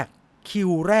แรกคิ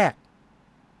วแรก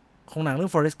ของหนังเรื่อ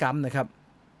ง Forrest Gump นะครับ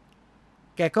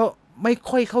แกก็ไม่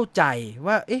ค่อยเข้าใจ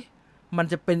ว่าเอ๊ะมัน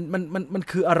จะเป็นมัน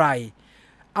คืออะไร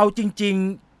เอาจริง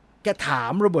ๆแกถา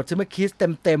มโรเบิร์ต เซมัคคิส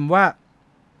เต็มๆว่า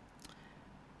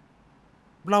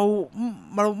เรา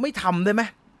ไม่ทำได้ไหม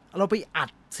เราไปอัด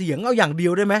เสียงเอาอย่างเดีย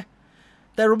วได้ไหม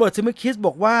แต่โรเบิร์ต เซมัคคิสบ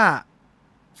อกว่า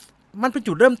มันเป็น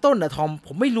จุดเริ่มต้นนะทอมผ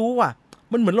มไม่รู้ว่ะ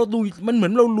มันเหมือนเรา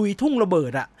ลุยทุ่งระเบิ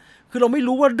ดอะคือเราไม่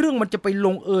รู้ว่าเรื่องมันจะไปล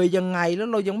งเอยยังไงแล้ว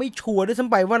เรายังไม่ชัวร์ด้วยซ้ำ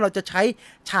ไปว่าเราจะใช้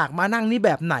ฉากมานั่งนี่แ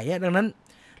บบไหนอะดังนั้น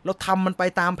เราทำมันไป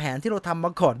ตามแผนที่เราทำม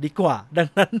าก่อนดีกว่าดัง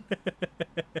นั้น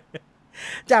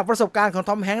จากประสบการณ์ของท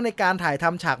อมแฮงค์ในการถ่ายท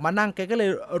ำฉากมานั่งแกก็เลย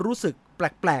รู้สึกแ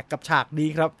ปลกๆกับฉากนี้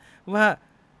ครับว่า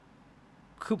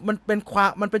คือมันเ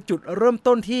ป็นจุดเริ่ม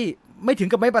ต้นที่ไม่ถึง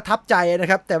กับไม่ประทับใจนะ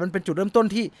ครับแต่มันเป็นจุดเริ่มต้น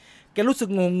ที่แกรู้สึก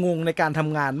งงในการท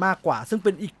ำงานมากกว่าซึ่งเ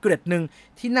ป็นอีกเกร็ดหนึ่ง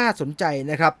ที่น่าสนใจ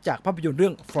นะครับจากภาพยนตร์เรื่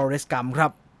อง Forrest Gump ครั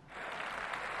บ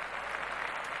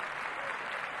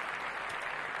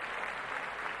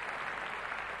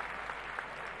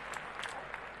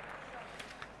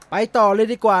ไปต่อเลย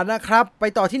ดีกว่านะครับไป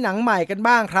ต่อที่หนังใหม่กัน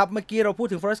บ้างครับเมื่อกี้เราพูด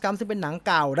ถึง Forrest Gump ซึ่งเป็นหนังเ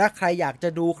ก่านะใครอยากจะ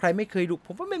ดูใครไม่เคยดูผ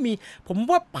มว่าไม่มีผม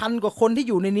ว่าพันกว่าคนที่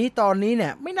อยู่ในนี้ตอนนี้เนี่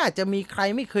ยไม่น่าจะมีใคร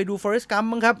ไม่เคยดู Forrest Gump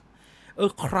มั้งครับ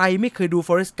ใครไม่เคยดู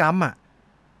Forrest Gump อ่ะ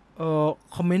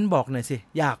คอมเมนต์บอกหน่อยสิ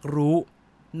อยากรู้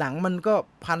หนังมันก็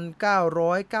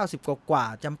1990กว่า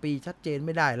จำปีชัดเจนไ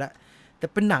ม่ได้แล้วแต่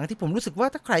เป็นหนังที่ผมรู้สึกว่า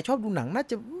ถ้าใครชอบดูหนังน่า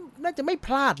จะไม่พ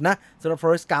ลาดนะสำหรับ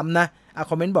Forrest Gump นะ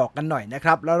คอมเมนต์บอกกันหน่อยนะค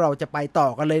รับแล้วเราจะไปต่อ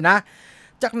กันเลยนะ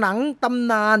จากหนังต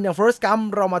ำนานอย่าง Forrest Gump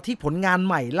เรามาที่ผลงานใ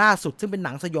หม่ล่าสุดซึ่งเป็นห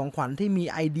นังสยองขวัญที่มี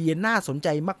ไอเดียน่าสนใจ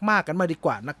มากๆกันมาดีก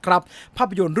ว่านะครับภา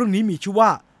พยนตร์เรื่องนี้มีชื่อว่า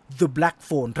The Black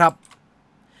Phone ครับ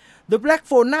The Black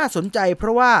Phone น่าสนใจเพร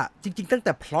าะว่าจริงๆตั้งแ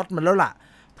ต่พล็อตมันแล้วล่ะ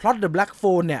พล็อต The Black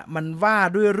Phone เนี่ยมันว่า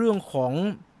ด้วยเรื่องของ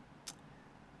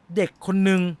เด็กคนห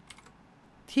นึ่ง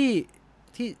ที่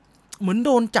เหมือนโ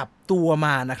ดนจับตัวม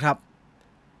านะครับ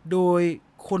โดย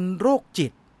คนโรคจิ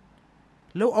ต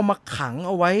แล้วเอามาขังเ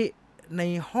อาไว้ใน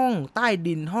ห้องใต้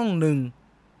ดินห้องหนึ่ง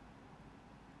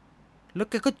แล้ว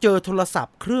แกก็เจอโทรศัพ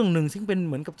ท์เครื่องหนึ่งซึ่งเป็นเ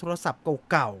หมือนกับโทรศัพท์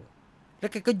เก่าๆแล้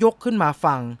วแกก็ยกขึ้นมา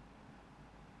ฟัง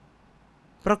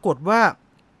ปรากฏว่า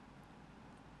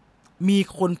มี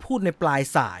คนพูดในปลาย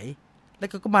สายแล้ว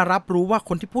ก็มารับรู้ว่า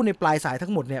คนที่พูดในปลายสายทั้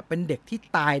งหมดเนี่ยเป็นเด็กที่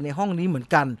ตายในห้องนี้เหมือน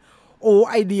กัน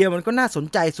ไอเดียมันก็น่าสน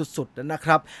ใจสุดๆนะค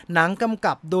รับหนังกำ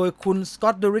กับโดยคุณสกอ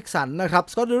ตต์ เดริกสันนะครับ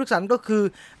สกอตต์ เดริกสันก็คือ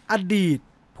อดีต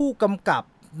ผู้กำกับ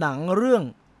หนังเรื่อง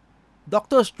ด็อก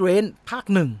เตอร์สเตรนจ์ภาค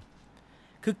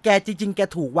 1คือแกจริงๆแก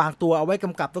ถูกวางตัวเอาไว้ก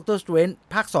ำกับด็อกเตอร์สเตรนจ์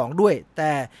ภาค 2ด้วยแ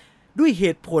ต่ด้วยเห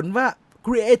ตุผลว่า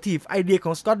Creative Idea ข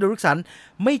องสกอตต์ เดริกสัน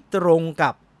ไม่ตรง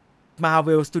กับ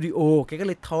Marvel Studio แกก็เ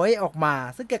ลยถอยออกมา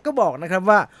ซึ่งแกก็บอกนะครับ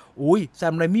ว่าแซ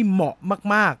มไรมี่เหมาะ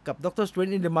มากๆกับ Doctor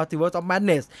Strange in the Multiverse of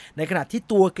Madness ในขณะที่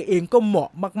ตัวแกเองก็เหมาะ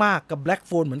มากๆกับ Black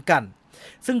Phone เหมือนกัน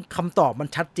ซึ่งคำตอบมัน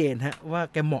ชัดเจนฮะว่า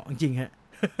แกเหมาะจริงๆฮะ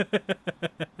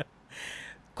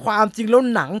ความจริงแล้ว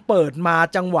หนังเปิดมา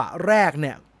จังหวะแรกเ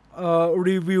นี่ย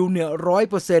รีวิวเนี่ย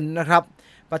 100% นะครับ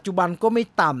ปัจจุบันก็ไม่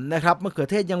ต่ำนะครับมะเขือ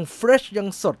เทศยังเฟรชยัง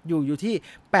สดอยู่ที่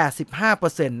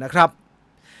 85% นะครับ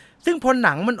ซึ่งพอห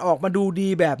นังมันออกมาดูดี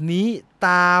แบบนี้ต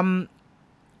าม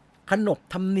ขนบ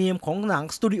ธรรมเนียมของหนัง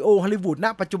สตูดิโอฮอลลีวูดณ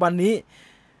ปัจจุบันนี้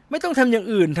ไม่ต้องทำอย่าง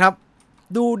อื่นครับ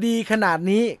ดูดีขนาด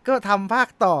นี้ก็ทำภาค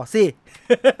ต่อสิ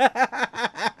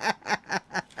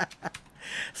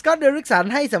สกอตต์ เดริกสัน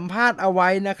ให้สัมภาษณ์เอาไว้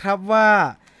นะครับว่า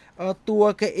ตัว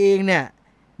แกเองเนี่ย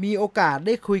มีโอกาสไ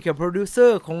ด้คุยกับโปรดิวเซอ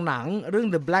ร์ของหนังเรื่อง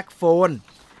The Black Phone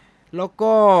แล้ว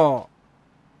ก็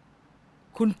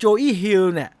คุณโจอี้ฮิล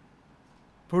เนี่ย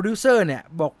โปรดิวเซอร์เนี่ย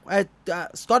บอก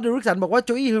สกอตต์ เดริกสันบอกว่าโจ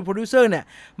อี้ฮิลโปรดิวเซอร์เนี่ย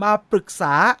มาปรึกษ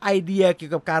าไอเดียเกี่ย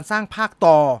วกับการสร้างภาค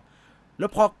ต่อแล้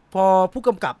วพอผู้ก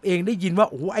ำกับเองได้ยินว่า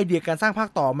ไอเดียการสร้างภาค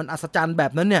ต่อมันอัศจรรย์แบ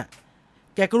บนั้นเนี่ย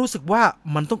แกก็รู้สึกว่า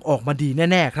มันต้องออกมาดี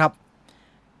แน่ๆครับ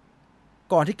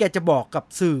ก่อนที่แกจะบอกกับ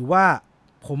สื่อว่า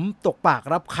ผมตกปาก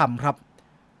รับคำครับ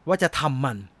ว่าจะทำ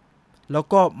มันแล้ว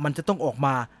ก็มันจะต้องออกม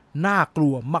าน่ากลั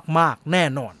วมากๆแน่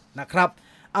นอนนะครับ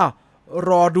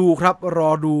รอดูครับรอ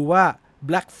ดูว่า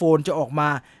Black Phone จะออกมา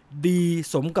ดี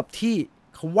สมกับที่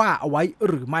เขาว่าเอาไว้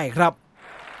หรือไม่ครับ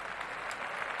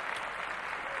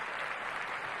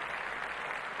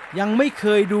ยังไม่เค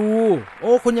ยดู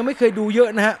คนยังไม่เคยดูเยอะ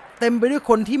นะฮะเต็มไปด้วย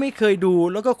คนที่ไม่เคยดู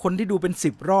แล้วก็คนที่ดูเป็น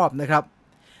10รอบนะครับ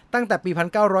ตั้งแต่ปี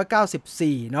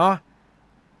 1994 เนาะ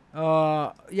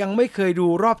ยังไม่เคยดู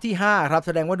รอบที่5ครับแ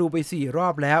สดงว่าดูไป4รอ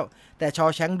บแล้วแต่ชอ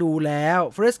แชงดูแล้ว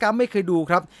เฟรสกัมไม่เคยดู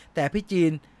ครับแต่พี่จี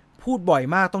นพูดบ่อย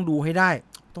มากต้องดูให้ได้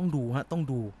ต้องดูฮะต้อง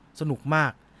ดูสนุกมา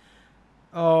ก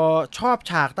ชอบ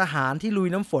ฉากทหารที่ลุย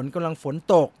น้ำฝนกำลังฝน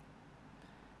ตก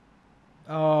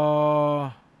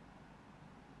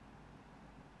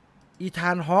อีธ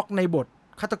านฮอคในบท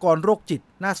ฆาตกรโรคจิต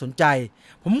น่าสนใจ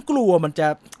ผมกลัวมันจะ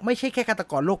ไม่ใช่แค่ฆาต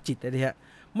กรโรคจิตนะฮะ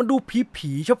มันดู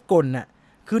ผีชอบกลน่ะ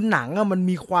คือหนังมัน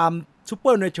มีความซูเป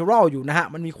อร์เนเชอรัลอยู่นะฮะ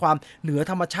มันมีความเหนือ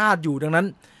ธรรมชาติอยู่ดังนั้น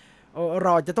เร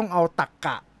าจะต้องเอาตรรก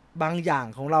ะบางอย่าง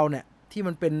ของเราเนี่ยที่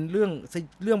มันเป็นเ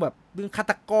รื่องแบบเรื่องฆา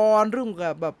ตกรเรื่อง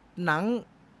แบบหนัง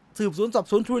สืบสวนสอบ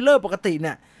สวนทริลเลอร์ปกติเ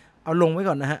นี่ยเอาลงไว้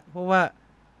ก่อนนะฮะเพราะว่า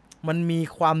มันมี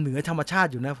ความเหนือธรรมชาติ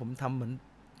อยู่นะผมทำเหมือน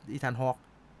อีธานฮอค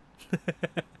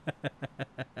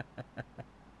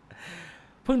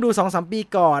เพิ่งดู 2-3 ปี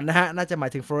ก่อนนะฮะน่าจะหมา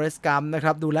ยถึง Forrest Gump นะค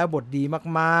รับดูแล้วบทดี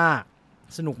มาก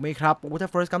ๆสนุกไหมครับถ้า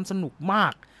Forrest Gump สนุกมา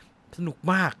ก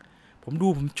ผม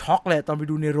ช็อกเลยตอนไป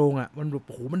ดูในโรงอ่ะมันแบบ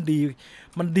มัน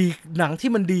ดีหนังที่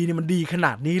มันดีเนี่ยมันดีขน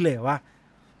าดนี้เลยวะ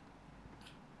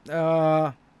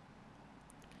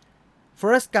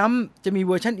Forrest Gump จะมีเ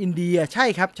วอร์ชันอินเดียใช่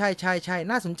ครับใช่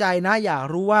น่าสนใจนะอยาก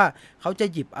รู้ว่าเขาจะ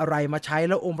หยิบอะไรมาใช้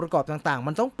แล้วองค์ประกอบต่างๆ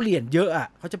มันต้องเปลี่ยนเยอะอ่ะ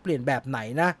เขาจะเปลี่ยนแบบไหน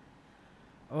นะ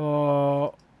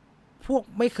พวก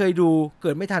ไม่เคยดูเ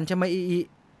กิดไม่ทันใช่ไหม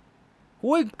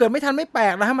เกิดไม่ทันไม่แปล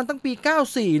กนะฮะมันตั้งปี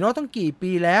94เนาะต้องกี่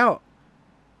ปีแล้ว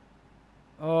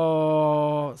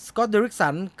สกอตต์ เดริกสั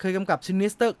นเคยกำกับซินิ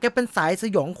สเตอร์แกเป็นสายส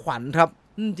ยองขวัญครับ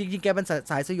จริงๆแกเป็น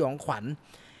สายสยองขวัญ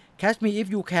Catch Me If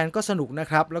You Can ก็สนุกนะ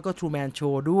ครับแล้วก็ Truman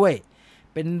Show ด้วย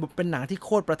เป็นหนังที่โค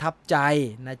ตรประทับใจ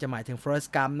น่าจะหมายถึง Forrest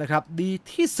Gump นะครับดี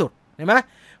ที่สุดเห็นไหม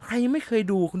ใครไม่เคย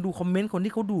ดูคุณดูคอมเมนต์คน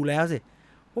ที่เขาดูแล้วสิ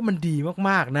ว่ามันดี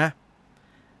มากๆนะ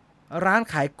ร้าน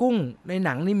ขายกุ้งในห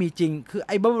นังนี่มีจริงคือไ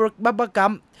อ้บับเบิ้ลกั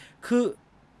มคือ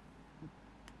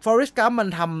Forrest Gump มัน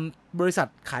ทำบริษัท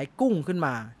ขายกุ้งขึ้นม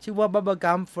าชื่อว่า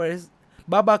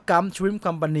Bubba Gump Shrimp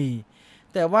Company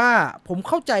แต่ว่าผม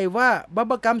เข้าใจว่า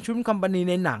Bubba Gump Shrimp Company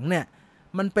ในหนังเนี่ย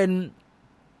มันเป็น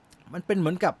เหมื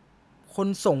อนกับคน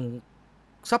ส่ง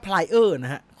ซัพพลายเออร์น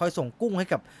ะฮะคอยส่งกุ้งให้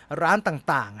กับร้าน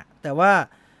ต่างๆอ่ะแต่ว่า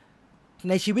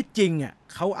ในชีวิตจริงอ่ะ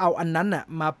เขาเอาอันนั้นอ่ะ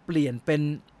มาเปลี่ยนเป็น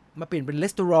รี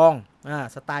สตอรอง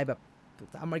สไตล์แบบ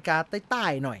อเมริกาใต้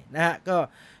ๆหน่อยนะฮะก็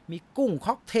มีกุ้ง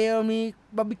ค็อกเทลมี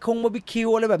บาร์บีคิว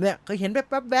อะไรแบบเนี้ยเคยเห็น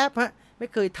แวบๆฮะไม่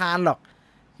เคยทานหรอก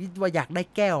คิดว่าอยากได้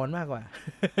แก้วมันมากกว่า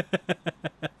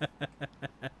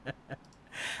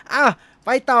ไป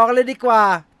ต่อกันเลยดีกว่า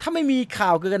ถ้าไม่มีข่า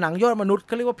วเกี่ยวกับหนังยอดมนุษย์เ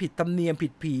ขาเรียกว่าผิดธรรมเนียมผิ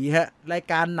ดผีฮะราย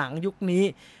การหนังยุคนี้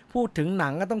พูดถึงหนั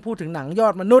งก็ต้องพูดถึงหนังยอ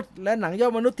ดมนุษย์และหนังยอ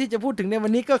ดมนุษย์ที่จะพูดถึงในวั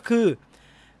นนี้ก็คือ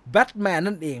แบทแมน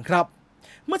นั่นเองครับ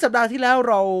เมื่อสัปดาห์ที่แล้ว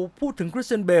เราพูดถึงคริสเ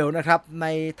ตียนเบลนะครับใน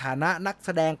ฐานะนักแส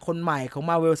ดงคนใหม่ของ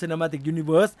Marvel Cinematic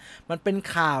Universe มันเป็น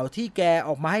ข่าวที่แกอ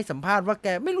อกมาให้สัมภาษณ์ว่าแก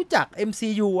ไม่รู้จัก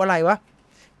MCU อะไรวะ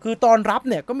คือตอนรับ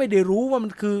เนี่ยก็ไม่ได้รู้ว่ามั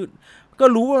นคือก็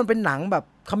รู้ว่ามันเป็นหนังแบบ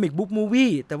คอมิกบุ๊กมู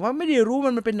วี่แต่ว่าไม่ได้รู้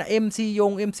มันเป็น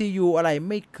MCU อะไร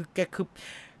ไม่คือแก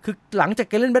คือหลังจาก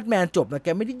แกเล่นแบทแมนจบนะแก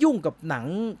ไม่ได้ยุ่งกับหนัง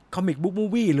คอมิกบุ๊กมู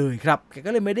วี่เลยครับแก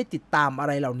ก็เลยไม่ได้ติดตามอะไ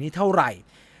รเหล่านี้เท่าไหร่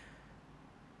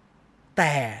แ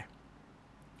ต่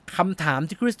คำถาม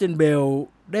ที่คริสเตียนเบล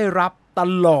ได้รับต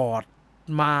ลอด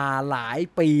มาหลาย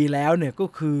ปีแล้วเนี่ยก็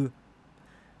คือ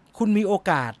คุณมีโอ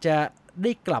กาสจะไ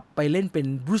ด้กลับไปเล่นเป็น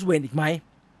บรูซเวย์นอีกไหม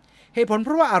เหตุผลเพ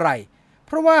ราะว่าอะไรเ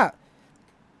พราะว่า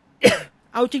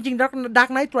เอาจริงๆ Dark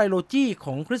Knight Trilogy ข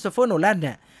องคริสโตเฟอร์โนแลนเ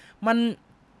นี่ยมัน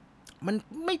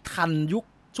ไม่ทันยุค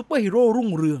ซูเปอร์ฮีโร่รุ่ง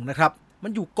เรืองนะครับมั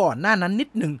นอยู่ก่อนหน้านั้นนิด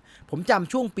หนึ่งผมจ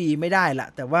ำช่วงปีไม่ได้ละ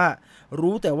แต่ว่า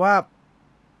รู้แต่ว่า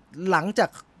หลังจาก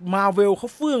Marvel เขา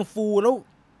เฟื่องฟูแล้ว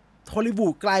ฮอลลีวู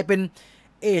ดกลายเป็น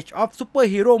Age of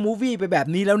Superhero Movie ไปแบบ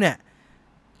นี้แล้วเนี่ย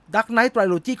Dark Knight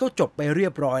Trilogy ก็จบไปเรีย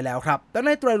บร้อยแล้วครับ Dark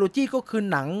Knight Trilogy ก็คือ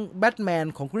หนังแบทแมน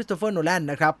ของคริสโตเฟอร์โนแลน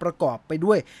นะครับประกอบไป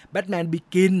ด้วย Batman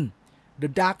Begin The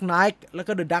Dark Knight แล้ว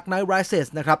ก็ The Dark Knight Rises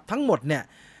นะครับทั้งหมดเนี่ย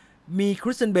มีค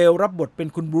ริสเตียนเบลรับบทเป็น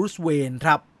คุณบรูซเวย์นค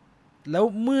รับแล้ว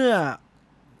เมื่อ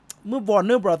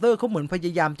Warner Brother เขาเหมือนพย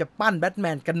ายามจะปั้นแบทแม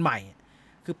นกันใหม่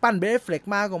คือปั้นเบน แอฟเฟล็ก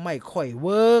มาก็ไม่ค่อยเ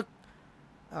วิร์ก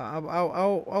เอา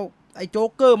ไอ้โจ๊ก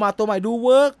เกอร์มาตัวใหม่ดูเ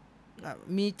วิร์ก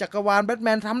มีจักรวาลแบทแม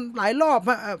นทำหลายรอบ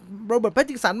โรเบิร์ต แพต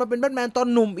ตินสันมาเป็นแบทแมนตอน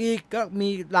หนุ่มอีกก็มี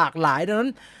หลากหลายดังนั้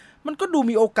นมันก็ดู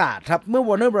มีโอกาสครับเมื่อ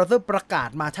Warner Brother ประกาศ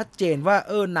มาชัดเจนว่า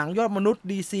หนังยอดมนุษย์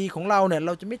DC ของเราเนี่ยเร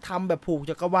าจะไม่ทำแบบผูก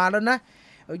จักรวาลแล้วนะ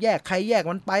แยกใครแยก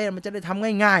มันไปมันจะได้ท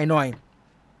ำง่ายๆหน่อย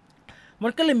มั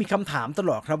นก็เลยมีคำถามต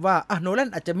ลอดครับว่าโนแลน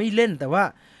อาจจะไม่เล่นแต่ว่า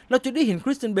เราจะได้เห็นค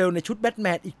ริสเตียนเบลในชุดแบทแม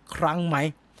นอีกครั้งไหม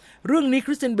เรื่องนี้ค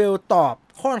ริสเตียนเบลตอบ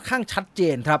ค่อนข้างชัดเจ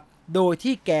นครับโดย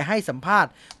ที่แกให้สัมภาษ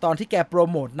ณ์ตอนที่แกโปร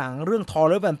โมทหนังเรื่อง Thor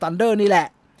Love and Thunder นี่แหละ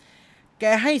แก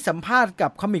ให้สัมภาษณ์กั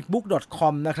บ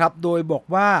comicbook.com นะครับโดยบอก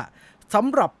ว่าส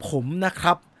ำหรับผมนะค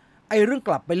รับไอเรื่องก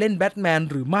ลับไปเล่นแบทแมน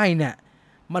หรือไม่เนี่ย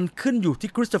มันขึ้นอยู่ที่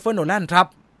คริสโตเฟอร์โนแลนครับ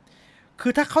คื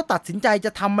อถ้าเขาตัดสินใจจ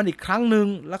ะทำมันอีกครั้งหนึ่ง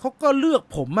แล้วเขาก็เลือก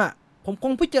ผมค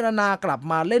งพิจารณากลับ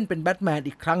มาเล่นเป็นแบทแมน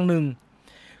อีกครั้งหนึ่ง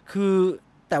คือ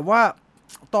แต่ว่า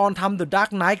ตอนทำ The Dark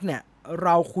Knight เนี่ยเร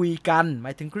าคุยกันหม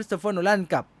ายถึงคริสโตเฟอร์โนแลน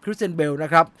กับคริสเตียนเบลน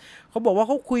ะครับเขาบอกว่าเ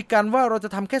ขาคุยกันว่าเราจะ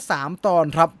ทำแค่3ตอน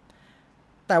ครับ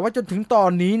แต่ว่าจนถึงตอ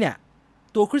นนี้เนี่ย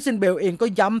ตัวคริสเตียนเบลเองก็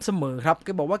ย้ำเสมอครับแก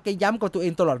บอกว่าแกย้ำกับตัวเอ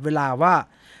งตลอดเวลาว่า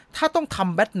ถ้าต้องท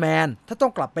ำแบทแมนถ้าต้อ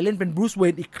งกลับไปเล่นเป็นบรูซเว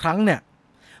ย์นอีกครั้งเนี่ย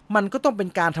มันก็ต้องเป็น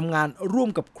การทำงานร่วม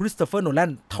กับคริสโตเฟอร์โนแล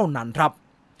นเท่านั้นครับ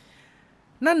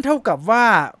นั่นเท่ากับว่า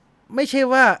ไม่ใช่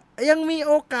ว่ายังมี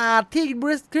โอกาสที่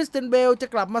คริสเตียนเบลจะ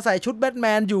กลับมาใส่ชุดแบทแม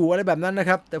นอยู่อะไรแบบนั้นนะ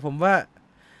ครับแต่ผมว่า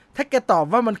ถ้าแกตอบ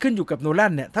ว่ามันขึ้นอยู่กับโนแล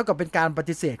นเนี่ยเท่ากับเป็นการป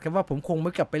ฏิเสธครับว่าผมคงไ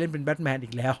ม่กลับไปเล่นเป็นแบทแมนอี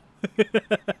กแล้ว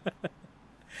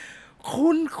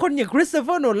คนอย่างคริสโตเฟ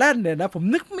อร์โนแลนเนี่ยนะผม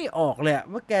นึกไม่ออกเลย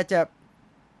ว่าแกจะ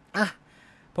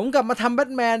ผมกลับมาทำแบ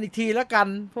ทแมนอีกทีแล้วกัน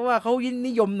เพราะว่าเขา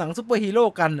นิยมหนังซูเปอร์ฮีโร่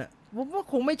กันผมว่า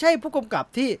คงไม่ใช่ผู้กำกับ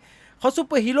ที่เขาซูเ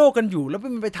ปอร์ฮีโร่กันอยู่แล้ว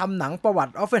ไปทำหนังประวั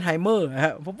ติออฟเฟนไฮเมอร์ฮ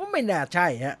ะผมว่าไม่น่าใช่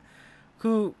ฮะ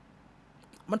คือ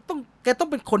แกต้อง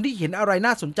เป็นคนที่เห็นอะไร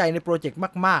น่าสนใจในโปรเจกต์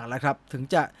มากๆแล้วครับถึง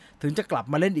จะกลับ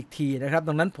มาเล่นอีกทีนะครับ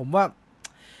ดังนั้นผมว่า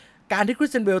การที่คริ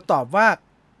สเตียนเบลตอบว่า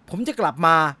ผมจะกลับม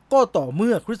าก็ต่อเ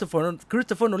มื่อคริสโตเฟ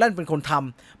อร์โนแลนเป็นคนท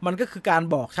ำมันก็คือการ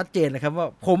บอกชัดเจนนะครับว่า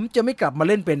ผมจะไม่กลับมา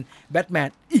เล่นเป็นแบทแมน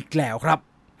อีกแล้วครับ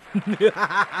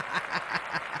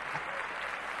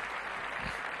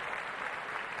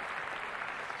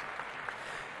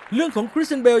เรื่องของคริส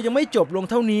เตียนเบลยังไม่จบลง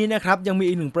เท่านี้นะครับยังมี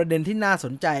อีกหนึ่งประเด็นที่น่าส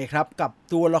นใจครับกับ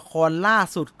ตัวละครล่า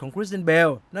สุดของคริสเตียนเบล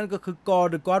นั่นก็คือกอ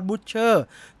ร์ The God Butcher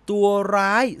ตัว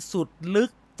ร้ายสุดลึ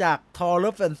กจาก Thor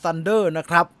Love and Thunder นะ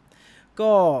ครับ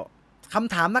ก็ค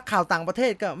ำถามนักข่าวต่างประเท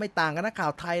ศก็ไม่ต่างกับนักข่า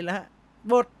วไทยแล้วฮะ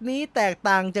บทนี้แตก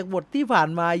ต่างจากบทที่ผ่าน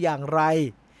มาอย่างไร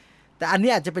แต่อัน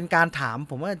นี้อาจจะเป็นการถาม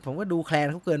ผมก็ดูแคลน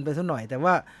เขาเกินไปสักหน่อยแต่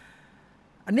ว่า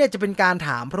อันนี้อาจจะเป็นการถ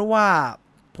ามเพราะว่า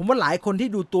ผมว่าหลายคนที่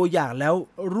ดูตัวอย่างแล้ว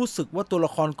รู้สึกว่าตัวล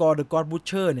ะครกอร์ The God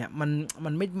Butcher เนี่ยมัน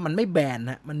ไม่แบน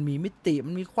นะมันมีมิติ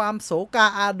มันมีความโศกา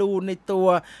อาดูในตัว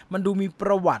มันดูมีป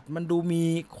ระวัติมันดูมี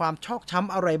ความชอกช้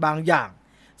ำอะไรบางอย่าง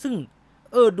ซึ่ง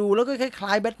ดูแล้วก็คล้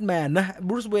ายๆแบทแมนนะบ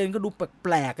รูซเวย์นก็ดูแป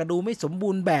ลกๆก็ดูไม่สมบู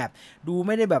รณ์แบบดูไ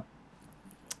ม่ได้แบบ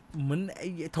เหมือนไอ้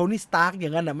โทนี่สตาร์กอย่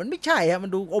างนั้นมันไม่ใช่ฮะมั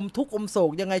นดูอมทุกข์อมโศ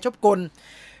กยังไงชอบกล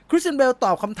คริสเตียนเบลต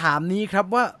อบคำถามนี้ครับ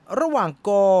ว่าระหว่าง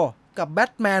กอกับแบ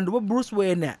ทแมนหรือว่าบรูซเว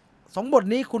ย์นเนี่ย2บท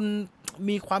นี้คุณ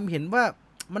มีความเห็นว่า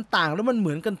มันต่างแล้วมันเห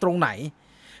มือนกันตรงไหน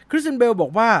คริสเตียนเบลบอ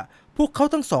กว่าพวกเขา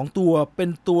ทั้งสองตัวเป็น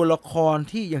ตัวละคร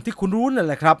ที่อย่างที่คุณรู้นั่นแ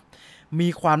หละครับมี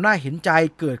ความน่าเห็นใจ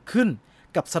เกิดขึ้น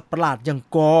กับสัตว์ประหลาดอย่าง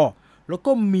กอแล้ว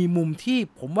ก็มีมุมที่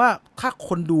ผมว่าถ้าค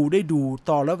นดูได้ดู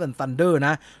ตอนแล้วกันซันเดอร์น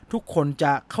ะทุกคนจ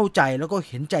ะเข้าใจแล้วก็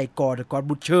เห็นใจกอร์เดอะก็อด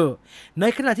บูชเชอร์ใน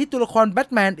ขณะที่ตัวละครแบท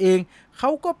แมนเองเขา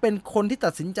ก็เป็นคนที่ตั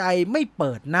ดสินใจไม่เ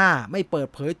ปิดหน้าไม่เปิด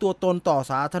เผยตัวตนต่อ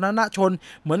สาธารณชน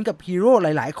เหมือนกับฮีโร่ห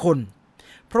ลายๆคน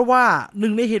เพราะว่าห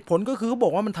นึ่งในเหตุผลก็คือเขาบอ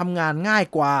กว่ามันทำงานง่าย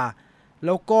กว่าแ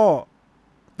ล้วก็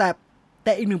แ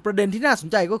ต่อีกหนึ่งประเด็นที่น่าสน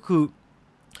ใจก็คือ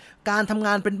การทำง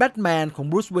านเป็นแบทแมนของ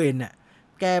บรูซเวย์นเนี่ย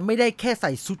แกไม่ได้แค่ใ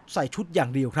ส่ชุดอย่า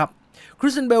งเดียวครับคริ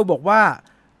สเตียนเบลบอกว่า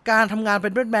การทำงานเป็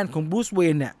นแบทแมนของบรูซเว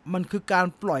ย์นเนี่ยมันคือการ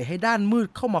ปล่อยให้ด้านมืด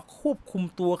เข้ามาควบคุม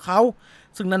ตัวเขา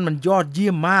ซึ่งนั่นมันยอดเยี่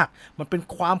ยมมากมันเป็น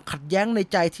ความขัดแย้งใน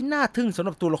ใจที่น่าทึ่งสำห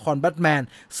รับตัวละครแบทแมน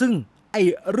ซึ่ง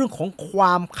เรื่องของคว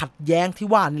ามขัดแย้งที่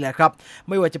ว่านี่แหละครับ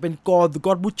ไม่ว่าจะเป็นกอร์ the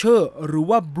God Butcher หรือ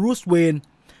ว่าบรูซเวย์น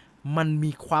มัน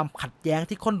มีความขัดแย้ง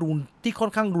ที่ค่อ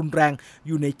นข้างรุนแรงอ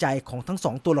ยู่ในใจของทั้งส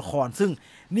องตัวละครซึ่ง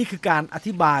นี่คือการอ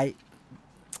ธิบาย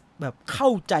แบบเข้า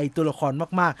ใจตัวละคร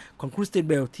มากๆของคริสเตียน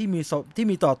เบลที่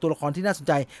มีต่อตัวละครที่น่าสน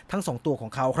ใจทั้ง2ตัวขอ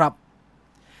งเขาครับ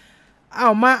เอ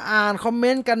ามาอ่านคอมเม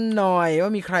นต์กันหน่อยว่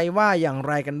ามีใครว่าอย่าง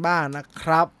ไรกันบ้างนะค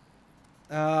รับ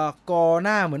กอห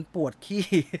น้าเหมือนปวดขี้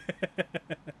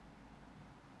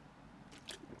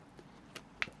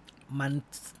มัน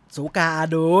โสกาอา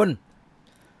โดน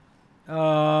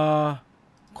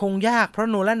คงยากเพราะ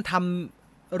โนแลนท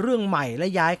ำเรื่องใหม่และ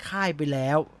ย้ายค่ายไปแ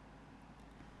ล้ว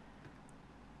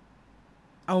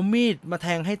เอามีดมาแท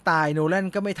งให้ตายโนแลน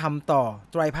ก็ไม่ทำต่อ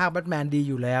ไตรภาคแบทแมนดี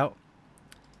อยู่แล้ว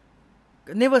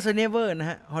never say never นะ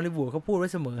ฮะฮอลลีวูดเขาพูดไว้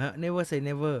เสมอฮะ never say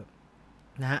never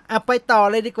นะฮะไปต่อ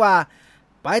เลยดีกว่า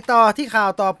ไปต่อที่ข่าว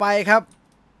ต่อไปครับ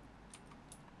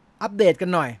อัปเดตกัน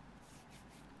หน่อย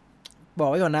บอก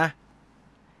ไว้ก่อนนะ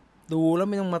ดูแล้ว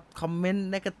ไม่ต้องมาคอมเมนต์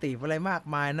เนกาทีฟอะไรมาก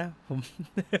มายนะผม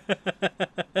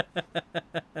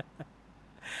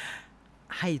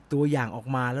ให้ตัวอย่างออก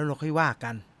มาแล้วเราค่อยว่า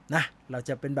กันนะเราจ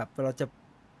ะเป็นแบบเราจะ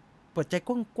เปิดใจ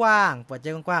กว้างๆเปิดใจ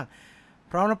กว้างๆ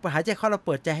พร้อมรับหายใจเข้าเราเ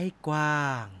ปิดใจให้กว้า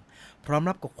งพร้อม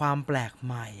รับกับความแปลกใ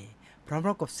หม่พร้อม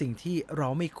รับกับสิ่งที่เรา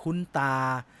ไม่คุ้นตา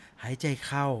หายใจเ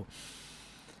ข้า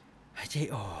หายใจ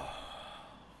ออก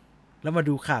แล้วมา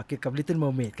ดูข่าวเกี่ยวกับ Little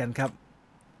Mermaid กันครับ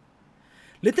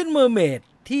Little Mermaid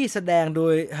ที่แสดงโด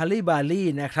ยฮัลลี่บาลี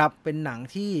นะครับเป็นหนัง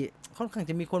ที่ค่อนข้าง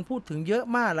จะมีคนพูดถึงเยอะ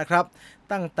มากแล้วครับ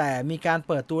ตั้งแต่มีการ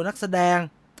เปิดตัวนักแสดง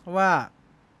ว่า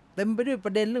เต็มไปด้วยป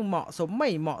ระเด็นเรื่องเหมาะสมไม่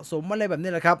เหมาะสมอะไรแบบ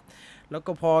นี้แหละครับแล้ว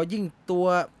ก็พอยิ่งตัว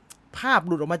ภาพห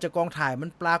ลุดออกมาจากกองถ่ายมัน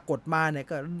ปรากฏมาเนี่ย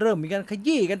ก็เริ่มมีการข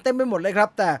ยี้กันเต็มไปหมดเลยครับ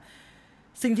แต่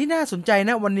สิ่งที่น่าสนใจ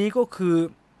นะวันนี้ก็คือ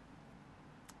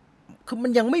มั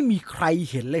นยังไม่มีใคร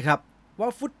เห็นเลยครับว่า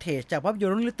ฟุตเทจจากภาพยน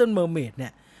ตร์ Little Mermaid เนี่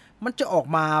ยมันจะออก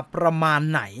มาประมาณ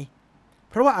ไหน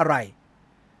เพราะว่าอะไร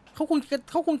เขาคง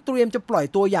เตรียมจะปล่อย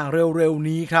ตัวอย่างเร็วๆ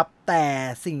นี้ครับแต่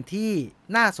สิ่งที่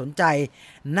น่าสนใจ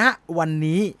ณวัน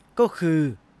นี้ก็คือ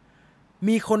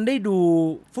มีคนได้ดู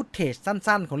ฟุตเทจ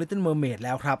สั้นๆของ Little Mermaid แ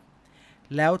ล้วครับ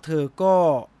แล้วเธอก็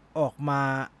ออกมา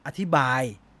อธิบาย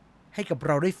ให้กับเ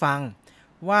ราได้ฟัง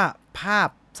ว่าภาพ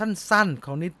สั้นๆข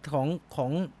อ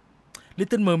ง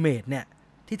Little Mermaid เนี่ย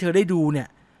ที่เธอได้ดูเนี่ย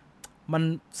มัน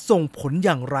ส่งผลอ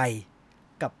ย่างไร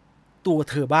กับตัว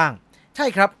เธอบ้างใช่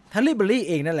ครับฮัลลี่เบอร์รี่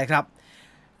เองนั่นแหละครับ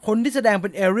คนที่แสดงเป็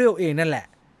นแอเรียลเองนั่นแหละ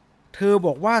เธอบ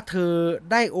อกว่าเธอ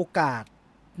ได้โอกาส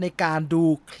ในการดู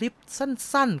คลิป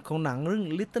สั้นๆของหนังเรื่อง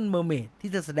Little Mermaid ที่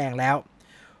เธอแสดงแล้ว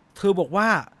เธอบอกว่า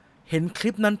เห็นคลิ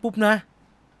ปนั้นปุ๊บนะ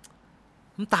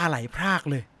น้ำตาไหลพราก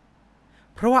เลย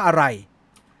เพราะว่าอะไร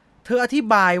เธออธิ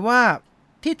บายว่า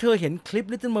ที่เธอเห็นคลิป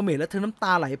Little Mermaid แล้วเธอน้ำต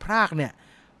าไหลพรากเนี่ย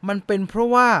มันเป็นเพราะ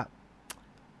ว่า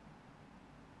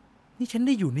นี่ฉันไ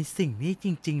ด้อยู่ในสิ่งนี้จ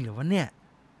ริงๆหรือวะเนี่ย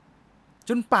จ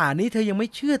นป่านี้เธอยังไม่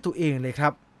เชื่อตัวเองเลยครั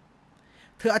บ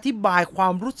เธออธิบายควา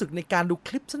มรู้สึกในการดูค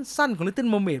ลิปสั้นๆของ Little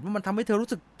Mermaid ว่ามันทำให้เธอรู้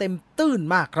สึกเต็มตื้น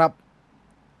มากครับ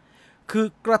คือ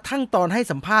กระทั่งตอนให้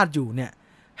สัมภาษณ์อยู่เนี่ย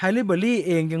ไฮลี่เบอร์รี่เ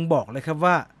องยังบอกเลยครับ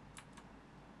ว่า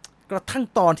กระทั่ง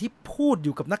ตอนที่พูดอ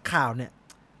ยู่กับนักข่าวเนี่ย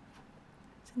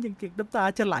ฉันยังเก็บน้ำตา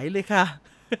จะไหลเลยค่ะ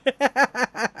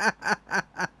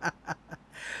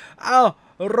เอา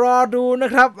รอดูนะ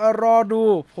ครับรอดู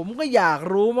ผมก็อยาก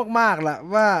รู้มากๆแหละ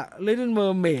ว่า Little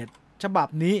Mermaid ฉบับ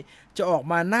นี้จะออก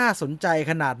มาน่าสนใจ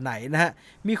ขนาดไหนนะฮะ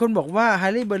มีคนบอกว่าไฮ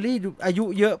ลี่เบอร์รี่อายุ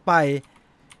เยอะไป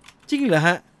จริงเหรอฮ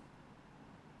ะ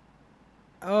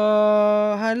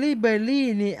ไฮลี่เบอร์รี่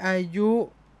นี่อายุ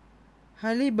ไฮ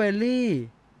ลี่เบอร์รี่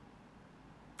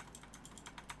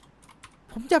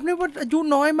ผมจำได้ว่าอายุ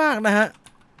น้อยมากนะฮะ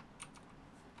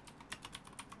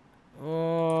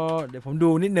เดี๋ยวผมดู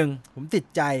นิดนึงผมติด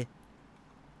ใจ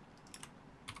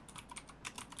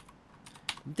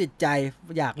ติดใจ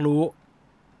อยากรู้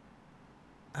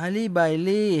แฮร์รี่ไบ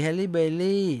ลี่เ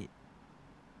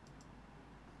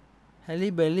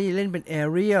ล่นเป็นแอ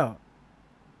เรียล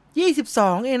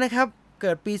22เองนะครับเ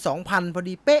กิดปี2000พอ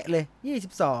ดีเป๊ะเลย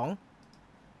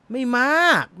22ไม่ม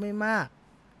ากไม่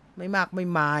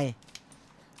มาย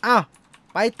อ้าว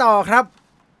ไปต่อครับ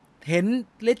เห็น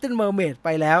Little Mermaid ไป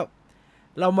แล้ว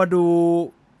เรามาดู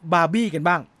บาร์บี้กัน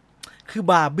บ้างคือ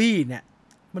บาร์บี้เนี่ย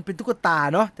มันเป็นตุ๊กตา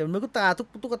เนาะแต่มันเป็น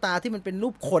ตุ๊กตาที่มันเป็นรู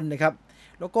ปคนนะครับ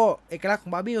แล้วก็เอกลักษณ์ขอ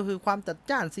งบาร์บี้ก็คือความจัด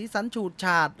จ้านสีสันฉูดฉ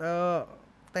าด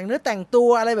แต่งเนื้อแต่งตัว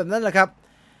อะไรแบบนั้นแหละครับ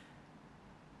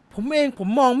ผม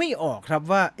มองไม่ออกครับ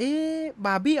ว่าบ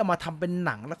าร์บี้เอามาทำเป็นห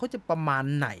นังแล้วเขาจะประมาณ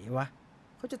ไหนวะ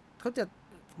เขาจะ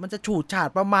มันจะฉูดฉาด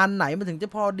ประมาณไหนมันถึงจะ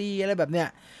พอดีอะไรแบบเนี้ย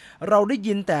เราได้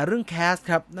ยินแต่เรื่องแคส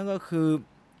ครับนั่นก็คือ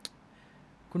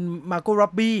คุณมาร์โก ร็อ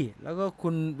บบี้แล้วก็คุ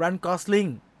ณรัน กอสลิง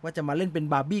ว่าจะมาเล่นเป็น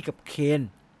บาร์บี้กับเคน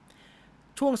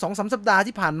ช่วง 2-3 สัปดาห์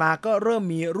ที่ผ่านมาก็เริ่ม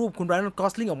มีรูปคุณรัน กอ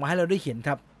สลิงออกมาให้เราได้เห็นค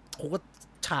รับโหก็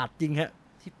ฉาดจริงฮะ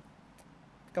ที่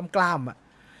กล้ามอ่ะ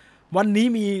วันนี้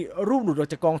มีรูปหลุดออก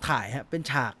จากกองถ่ายฮะเป็น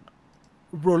ฉาก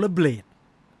โรลเลอร์เบลด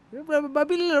บาร์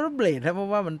บี้โรลเลอร์เบลดครับเพราะ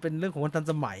ว่ามันเป็นเรื่องของคนทัน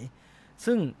สมัย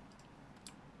ซึ่ง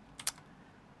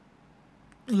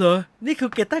เหรอนี่คือ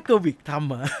เกต้าเกอร์วิกทำเ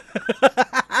หรอ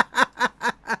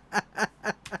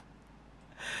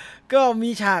ก็มี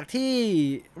ฉากที่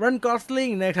รัน กอสลิง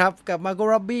นะครับกับมาร์โก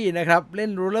ร็อบบี้นะครับเล่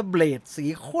นโรลเลอร์เบลดสี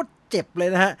โคตรเจ็บเลย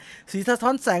นะฮะสีสะท้อ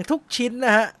นแสงทุกชิ้นน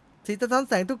ะฮะสีสะท้อน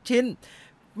แสงทุกชิ้น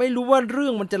ไม่รู้ว่าเรื่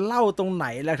องมันจะเล่าตรงไหน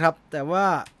แหละครับแต่ว่า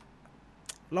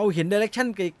เราเห็นไดเรคชั่น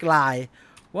ไกล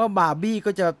ๆว่าบาร์บี้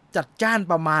ก็จะจัดจ้าน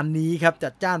ประมาณนี้ครับจั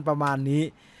ดจ้านประมาณนี้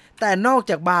แต่นอก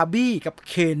จากบาร์บี้กับ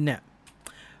เคนเนี่ย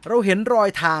เราเห็นรอย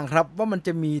ทางครับว่ามันจ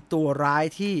ะมีตัวร้าย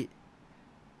ที่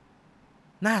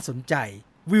น่าสนใจ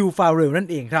วิล ฟาเรลนั่น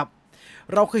เองครับ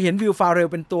เราเคยเห็นวิล ฟาเรล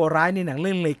เป็นตัวร้ายในหนังเ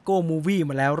รื่อง Lego Movie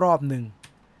มาแล้วรอบหนึ่ง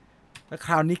และค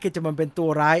ราวนี้ก็จะมาเป็นตัว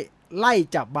ร้ายไล่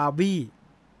จับบาร์บี้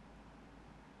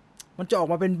มันจะออก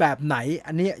มาเป็นแบบไหน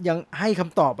อันนี้ยังให้ค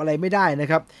ำตอบอะไรไม่ได้นะ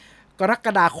ครับกรก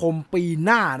ฎาคมปีห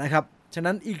น้านะครับฉะ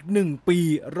นั้นอีก1ปี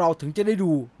เราถึงจะได้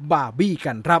ดูบาร์บี้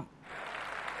กันครับ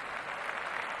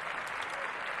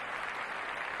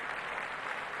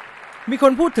มีค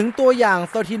นพูดถึงตัวอย่าง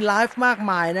13 Live มาก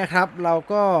มายนะครับเรา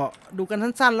ก็ดูกัน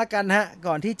สั้นๆแล้วกันฮะ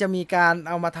ก่อนที่จะมีการ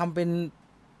เอามาทำเป็น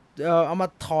เอามา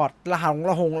ถอดร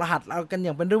หัสเอากันอ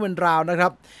ย่างเป็นเรื่องเป็นราวนะครั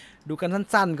บดูกัน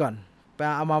สั้นๆก่อน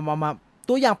เอามา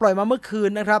ตัวอย่างปล่อยมาเมื่อคืน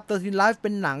นะครับ13 Live เป็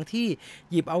นหนังที่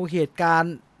หยิบเอาเหตุการ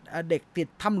ณ์เด็กติด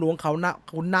ถ้ำหลวงเขา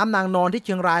ขุนน้ำนางนอนที่เ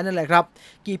ชียงรายนั่นแหละครับ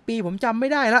กี่ปีผมจำไม่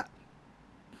ได้ละ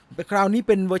แต่คราวนี้เ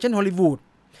ป็นเวอร์ชันฮอลลีวูด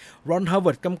รอน ฮาวเ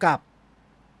วิร์ดกำกับ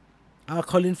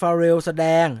คอลิน ฟาเรลแสด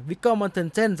งวิกเกิล มอนเทน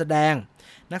เซนแสดง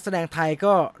นักแสดงไทย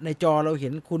ก็ในจอเราเห็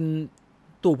นคุณ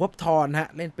ตู่ภพธรฮะ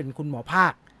เล่นเป็นคุณหมอภา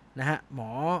คนะฮะหม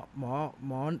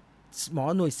อ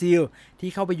หน่วยซีลที่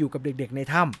เข้าไปอยู่กับเด็กๆใน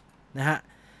ถ้ำนะฮะ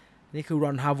นี่คือร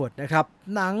อน ฮาวเวิร์ดนะครับ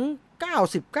หนัง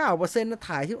 99% นะ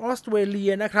ถ่ายที่ออสเตรเลี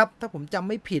ยนะครับถ้าผมจำ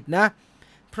ไม่ผิดนะ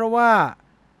เพราะว่า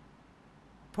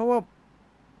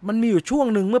มันมีอยู่ช่วง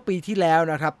หนึ่งเมื่อปีที่แล้ว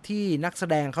นะครับที่นักแส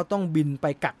ดงเขาต้องบินไป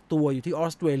กักตัวอยู่ที่ออ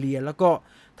สเตรเลียแล้วก็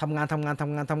ทำงาน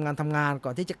ก่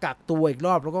อนที่จะกักตัวอีกร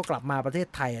อบแล้วก็กลับมาประเทศ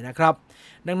ไทยนะครับ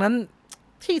ดังนั้น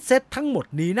ที่เซตทั้งหมด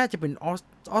นี้น่าจะเป็นอ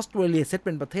อสเตรเลียเซตเ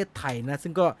ป็นประเทศไทยนะ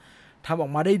ซึ่งก็ทำออ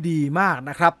กมาได้ดีมาก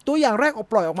นะครับตัวอย่างแรก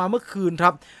ปล่อยออกมาเมื่อคืนค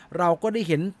รับเราก็ได้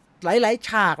เห็นหลายๆ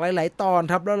ฉากหลายๆตอน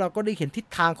ครับแล้วเราก็ได้เห็นทิศ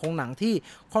ทางของหนังที่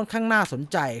ค่อนข้างน่าสน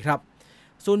ใจครับ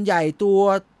ส่วนใหญ่ตัว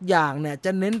อย่างเนี่ยจ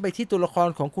ะเน้นไปที่ตัวละคร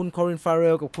ของคุณคอริน ฟาเร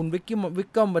ลกับคุณวิกเ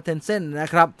กิล มอนเทนเซนน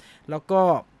ะครับแล้วก็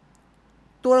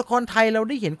ตัวละครไทยเรา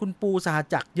ได้เห็นคุณปูสห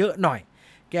จักรเยอะหน่อย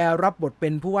แกรับบทเป็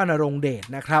นผู้ว่านรงเดช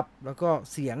นะครับแล้วก็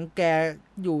เสียงแก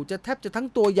อยู่จะแทบจะทั้ง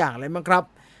ตัวอย่างเลยมั้งครับ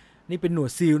นี่เป็นหน่ว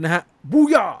ยซีลนะฮะบู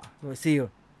ย่าหน่วยซีล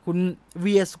คุณเ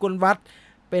วียสกุลวัฒน์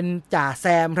เป็นจ่าแซ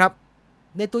มครับ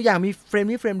ในตัวอย่างมีเฟร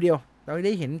มเดียวเราไ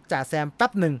ด้เห็นจ่าแซมแป๊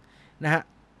บหนึ่งนะฮะ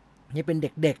นี่เป็นเ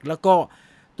ด็กๆแล้วก็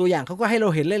ตัวอย่างเขาก็ให้เรา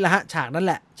เห็นเลยละฮะฉากนั้นแ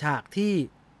หละฉากที่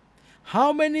how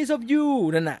many of you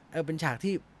นั่นน่ะเป็นฉาก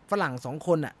ที่ฝรั่ง2ค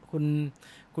นน่ะ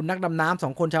คุณนักดำน้ำ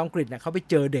2คนชาวอังกฤษน่ะเขาไป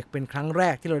เจอเด็กเป็นครั้งแร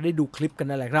กที่เราได้ดูคลิปกัน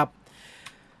นั่นแหละครับ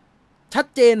ชัด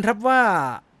เจนครับว่า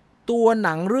ตัวห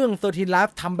นังเรื่อง13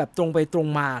 Live ทำแบบตรงไปตรง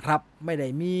มาครับไม่ได้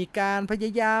มีการพย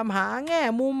ายามหาแง่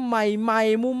มุมใหม่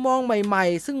ๆมุมมองใหม่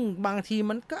ๆซึ่งบางที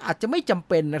มันก็อาจจะไม่จำ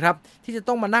เป็นนะครับที่จะ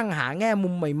ต้องมานั่งหาแง่มุ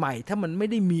มใหม่ๆถ้ามันไม่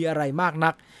ได้มีอะไรมาก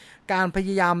นักการพย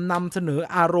ายามนำเสนอ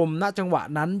อารมณ์ณจังหวะ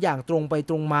นั้นอย่างตรงไป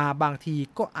ตรงมาบางที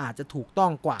ก็อาจจะถูกต้อ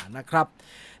งกว่านะครับ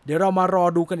เดี๋ยวเรามารอ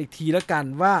ดูกันอีกทีแล้วกัน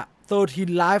ว่า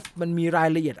13 Live มันมีราย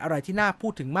ละเอียดอะไรที่น่าพู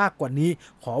ดถึงมากกว่านี้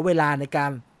ขอเวลาในกา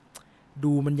ร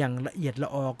ดูมันอย่างละเอียดละ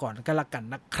ออก่อนก็แล้วกัน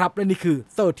นะครับและนี่คือ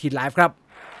13 Live ครับ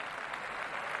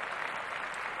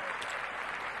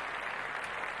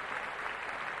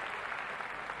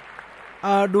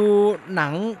ดูหนั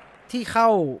งที่เข้า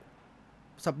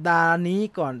สัปดาห์นี้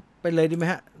ก่อนไปเลยดีไหม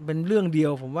ฮะเป็นเรื่องเดีย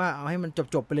วผมว่าเอาให้มัน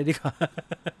จบไปเลยดีกว่า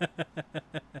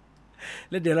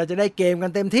แล้วเดี๋ยวเราจะได้เกมกั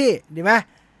นเต็มที่ดีไหม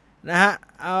นะฮะ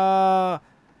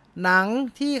หนัง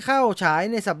ที่เข้าฉาย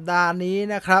ในสัปดาห์นี้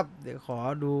นะครับเดี๋ยวขอ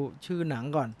ดูชื่อหนัง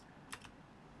ก่อน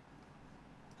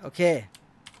โอเค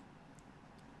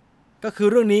ก็คือ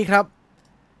เรื่องนี้ครับ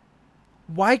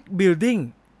White Building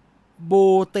โบ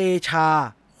เตชา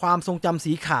ความทรงจำ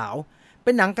สีขาวเ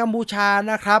ป็นหนังกัมพูชา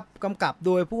นะครับกำกับโ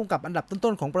ดยผู้กำกับอันดับ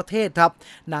ต้นๆของประเทศครับ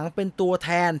หนังเป็นตัวแท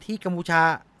นที่กัมพูชา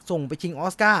ส่งไปชิงออ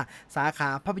สการ์สาขา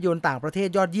ภาพยนตร์ต่างประเทศ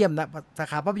ยอดเยี่ยมนะสา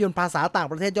ขาภาพยนตร์ภาษาต่าง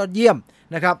ประเทศยอดเยี่ยม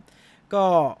นะครับก็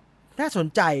น่าสน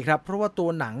ใจครับเพราะว่าตัว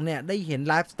หนังเนี่ยได้เห็น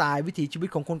ไลฟ์สไตล์วิถีชีวิต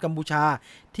ของคนกัมพูชา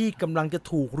ที่กำลังจะ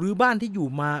ถูกรื้อบ้านที่อยู่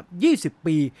มา20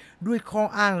ปีด้วยข้อ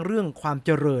อ้างเรื่องความเจ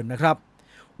ริญนะครับ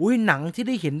หนังที่ไ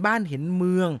ด้เห็นบ้านเห็นเ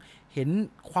มืองเห็น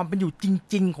ความเป็นอยู่จ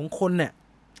ริงๆของคนเนี่ย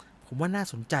ผมว่าน่า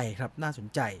สนใจครับน่าสน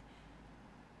ใจ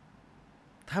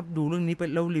ถ้าดูเรื่องนี้ไป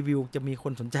แล้วรีวิวจะมีค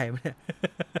นสนใจไหมเนี่ย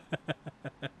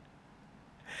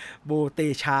โบเต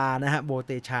ชานะฮะโบเ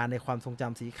ตชาในความทรงจ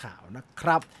ำสีขาวนะค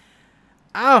รับ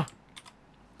อ้าว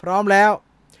พร้อมแล้ว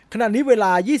ขณะนี้เวล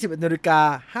า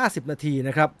 21:50 นาทีน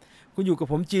ะครับคุณอยู่กับ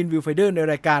ผมจีนวิวไฟเดอร์ใน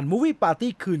รายการ Movie Party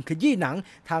คืนขยี้หนัง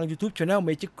ทาง YouTube Channel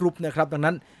Magic Group นะครับดัง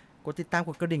นั้นกดติดตามก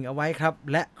ดกระดิ่งเอาไว้ครับ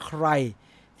และใคร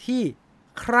ที่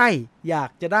ใครอยาก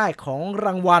จะได้ของร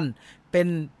างวัลเป็น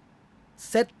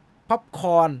เซตพ็อปค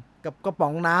อร์นกับกระป๋อ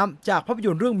งน้ำจากภาพย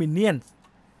นตร์เรื่อง Minions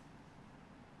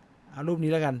เอารูป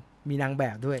นี้แล้วกันมีนางแบ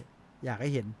บด้วยอยากให้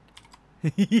เห็น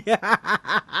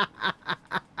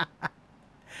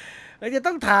แล้วจะ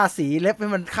ต้องทาสีเล็บให้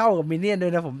มันเข้ากับมินเนี่ยนด้ว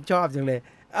ยนะผมชอบจังเลย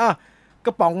ก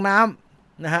ระป๋องน้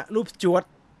ำนะฮะรูปจวด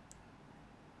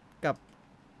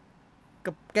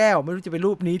กับแก้วไม่รู้จะเป็น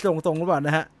รูปนี้ตรงๆหรือเปล่าน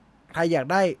ะฮะใครอยาก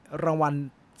ได้รางวัล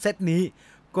เซตนี้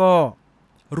ก็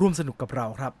ร่วมสนุกกับเรา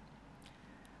ครับ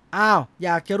อย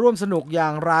ากจะร่วมสนุกอย่า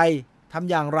งไรทำ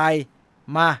อย่างไร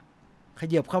มาข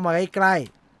ยับเข้ามาใกล้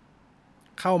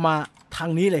ๆเข้ามาทา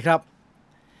งนี้เลยครับ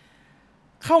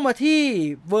เข้ามาที่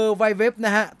World Wide Web น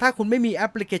ะฮะถ้าคุณไม่มีแอป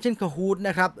พลิเคชัน Kahoot น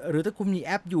ะครับหรือถ้าคุณมีแ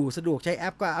อปอยู่สะดวกใช้แอ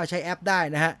ปก็เอาใช้แอปได้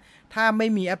นะฮะถ้าไม่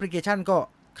มีแอปพลิเคชันก็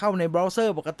เข้าในเบราว์เซอ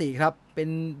ร์ปกติครับเป็น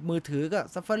มือถือก็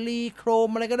Safari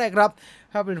Chrome อะไรก็ได้ครับ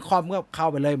ถ้าเป็นคอมก็เข้า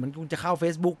ไปเลยเหมือนคุณจะเข้า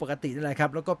Facebook ปกตินั่นแหละครั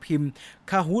บแล้วก็พิมพ์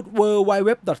Kahoot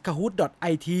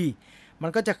worldwideweb.kahoot.it มั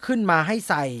นก็จะขึ้นมาให้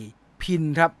ใส่พิน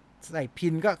ครับใส่พิ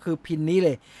นก็คือพินนี้เล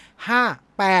ย58503325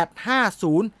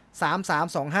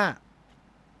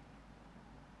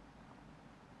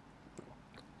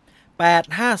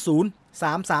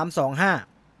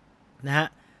 8503325นะฮะ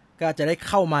ก็จะได้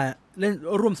เข้ามาเล่น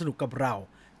ร่วมสนุกกับเรา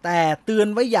แต่เตือน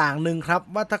ไว้อย่างหนึ่งครับ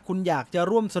ว่าถ้าคุณอยากจะ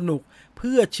ร่วมสนุกเ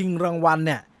พื่อชิงรางวัลเ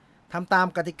นี่ยทำตาม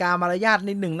กติกามารยาท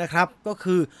นิดหนึ่งนะครับก็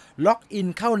คือล็อกอิน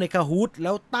เข้าใน Kahoot แ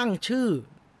ล้วตั้งชื่อ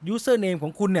username ขอ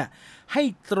งคุณเนี่ยให้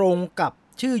ตรงกับ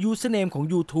ชื่อ username ของ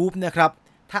YouTube นะครับ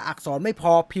ถ้าอักษรไม่พ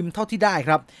อพิมพ์เท่าที่ได้ค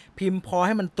รับพิมพ์พอใ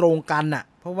ห้มันตรงกันน่ะ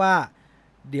เพราะว่า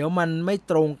เดี๋ยวมันไม่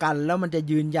ตรงกันแล้วมันจะ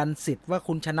ยืนยันสิทธิ์ว่า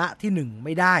คุณชนะที่1ไ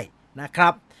ม่ได้นะครั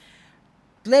บ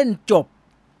เล่นจบ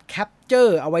แคปเจอ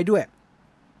ร์เอาไว้ด้วย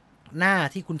หน้า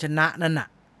ที่คุณชนะนั่นน่ะ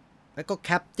แล้วก็แค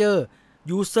ปเจอร์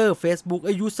user Facebook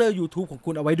user YouTube ของ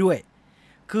คุณเอาไว้ด้วย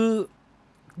คือ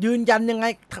ยืนยันยังไง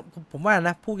ผมว่าน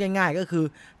ะพูดง่ายๆก็คือ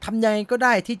ทำยังไงก็ไ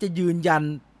ด้ที่จะยืนยัน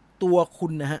ตัวคุ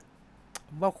ณนะฮะ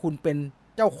ว่าคุณเป็น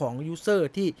เจ้าของ user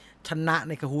ที่ชนะใ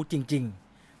น Kahoot จริง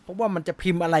ๆเพราะว่ามันจะ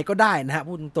พิมพ์อะไรก็ได้นะฮะ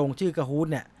พูดตรงๆชื่อ Kahoot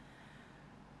เนี่ย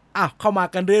เข้ามา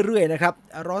กันเรื่อยๆนะครับ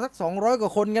รอสัก200กว่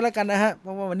าคนกันแล้วกันนะฮะเพร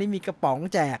าะว่าวันนี้มีกระป๋อง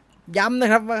แจกย้ำน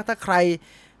ะครับว่าถ้าใคร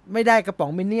ไม่ได้กระป๋อ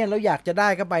งมินเนี่ยนแล้วอยากจะได้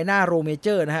ก็ไปหน้าโรเมเจ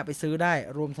อร์นะฮะไปซื้อได้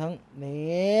รวมทั้ง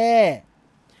นี่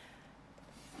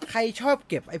ใครชอบ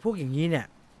เก็บไอ้พวกอย่างนี้เนี่ย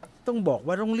ต้องบอก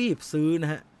ว่าต้องรีบซื้อน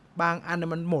ะฮะบางอัน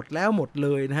มันหมดแล้วหมดเล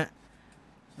ยนะฮะ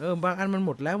บางอันมันห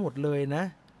มดแล้วหมดเลยนะ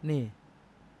นี่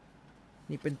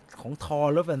เป็นของทอ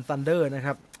ร์Love and Thunderนะค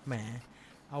รับแหม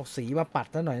เอาสีมาปัด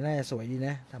ซะหน่อยน่าจะสวยดีน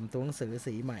ะทำตัวหนังสือ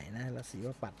สีใหม่นะแล้วสีม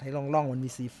าปัดให้ร่องๆมันมี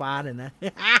สีฟ้าหน่อยนะ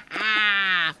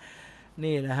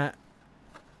นี่นะฮะ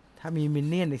ถ้ามีมิน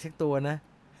เนี่ยนอีกสักตัวนะ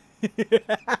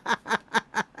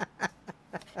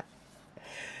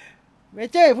เม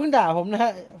เจอร์เพิ่งด่าผมนะฮ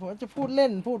ะผมจะพูดเล่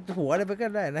นพูดหัวอะไรไปก็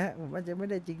ได้นะฮะผมอาจจะไม่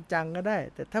ได้จริงจังก็ได้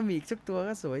แต่ถ้ามีอีกสักตัว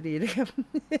ก็สวยดีนะครับ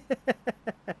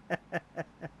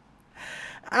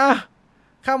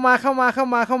เข้ามา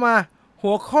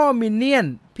หัวข้อมินเนี่ยน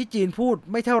พี่จีนพูด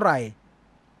ไม่เท่าไหร่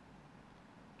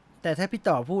แต่ถ้าพี่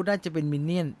ต่อพูดน่าจะเป็นมินเ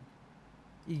นี่ยน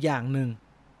อีกอย่างหนึ่ง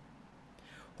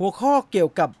หัวข้อเกี่ย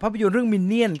วกับภาพยนตร์เรื่องมิน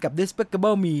เนี่ยนกับ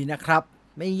Despicable Me นะครับ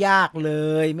ไม่ยากเล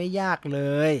ย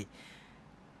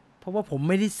เพราะว่าผม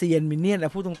ไม่ได้เซียนมินเนี่ยน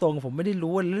พูดตรงๆผมไม่ได้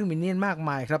รู้เรื่องมินเนี่ยนมากม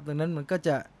ายครับดังนั้นมันก็จ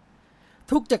ะ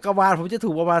ทุกจักรวาลผมจะ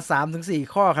ถูกประมาณ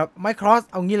 3-4 ข้อครับไมค์ครอส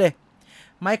เอางี้เลย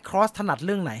ไมค์ครอสถนัดเ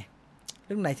รื่องไหน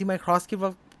ที่ไมค์ครอสคิดว่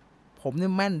าผมเนี่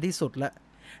ยแม่นที่สุดแล้ว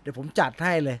เดี๋ยวผมจัดใ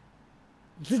ห้เลย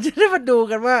จะได้มาดู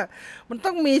กันว่ามันต้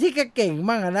องมีที่เก่ง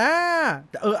มั่งอะนะ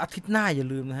อาทิตย์หน้าอย่า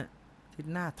ลืมนะฮะอาทิต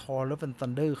ย์หน้าทอแล้วเป็นซั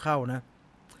นเดอร์เข้านะ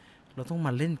เราต้องม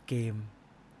าเล่นเกม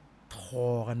ทอ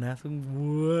กันนะซึ่งเ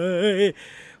ว้ย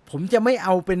ผมจะไม่เอ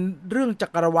าเป็นเรื่องจั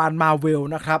กรวาลมาเวล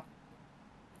นะครับ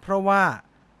เพราะว่า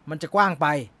มันจะกว้างไป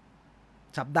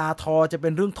สัปดาห์ทอจะเป็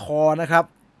นเรื่องทอนะครับ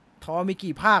ทอมี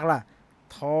กี่ภาคล่ะ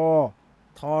ท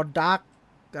อดาร์ก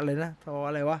อะไรนะทอ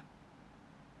อะไรวะ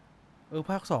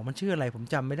ภาค 2มันชื่ออะไรผม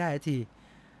จำไม่ได้ที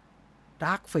ด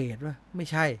าร์กเฟดวะไม่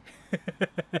ใช่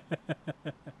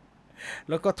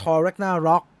แล้วก็ทอ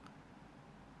Ragnarok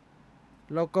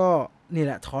แล้วก็นี่แ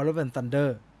หละทอ Love and Thunder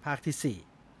ภาคที่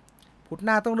4พุธห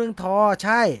น้าต้องเรื่องทอใ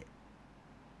ช่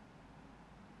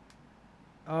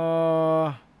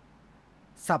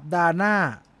สัปดาห์หน้า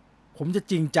ผมจะ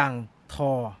จริงจังท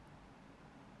อ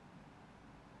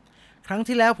ครั้ง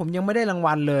ที่แล้วผมยังไม่ได้ราง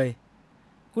วัลเลย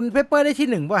คุณเปเปอร์ได้ที่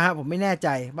1ป่ะฮะผมไม่แน่ใจ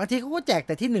บางทีเขาก็แจกแ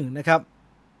ต่ที่1นะครับ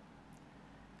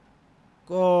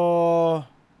ก็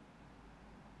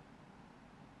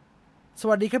ส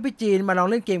วัสดีครับพี่จีนมาลอง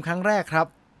เล่นเกมครั้งแรกครับ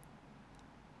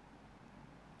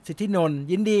สิทธินนท์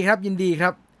ยินดีครั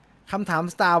บคำถาม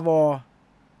Star Wars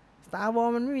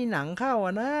มันไม่มีหนังเข้าอ่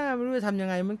ะนะไม่รู้จะทำยัง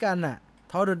ไงเหมือนกันน่ะ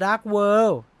Thor The Dark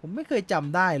World ผมไม่เคยจ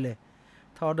ำได้เลย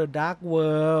Thor The Dark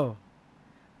World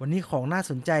วันนี้ของน่า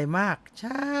สนใจมากใ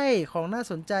ช่ของน่า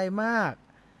สนใจมาก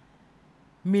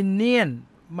มินเนี่ยน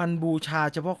มันบูชา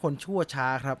เฉพาะคนชั่วช้า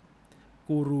ครับ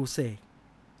กูรูเสก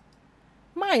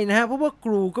ไม่นะฮะเพราะว่าก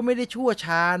รูก็ไม่ได้ชั่ว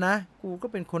ช้านะกูก็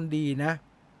เป็นคนดีนะ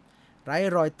ไร้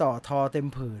รอยต่อทอเต็ม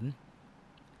ผืน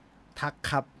ทัก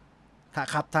ครับ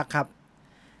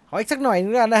ขออีกสักหน่อยนึ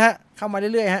งแล้วนะฮะเข้ามาเ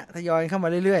รื่อยๆฮะทยอยเข้ามา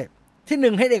เรื่อยๆที่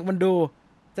1ให้เด็กมันดู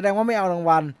แสดงว่าไม่เอาราง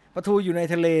วัลปะทูอยู่ใน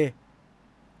ทะเล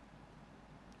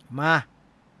มา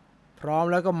พร้อม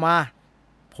แล้วก็มา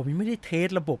ผมยังไม่ได้เทส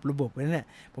ระบบเลยเนี่ย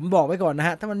ผมบอกไว้ก่อนนะฮ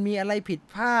ะถ้ามันมีอะไรผิด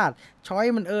พลาดช้อย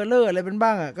มันเลอร์อะไรเป็นบ้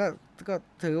างอ่ะก็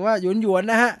ถือว่าหยวน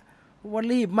ๆนะฮะว่า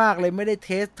รีบมากเลยไม่ได้เท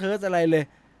สอะไรเลย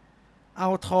เอา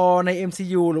ทอใน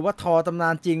MCU หรือว่าทอตำนา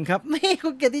นจริงครับนี่คุ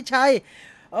ณเกียรติชัย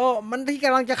มันที่ก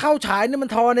ำลังจะเข้าฉายนี่มัน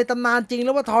ทอในตำนานจริงแ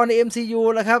ล้วว่าทอใน MCU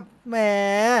แล้วครับแหม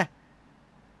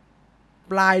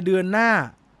ปลายเดือนหน้า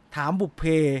ถามบุพเพ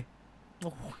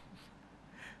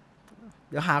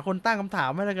เดี๋ยวหาคนตั้งคำถา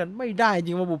มให้แล้วกันไม่ได้จ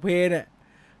ริงว่าบุพเพเนี่ย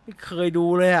ไม่เคยดู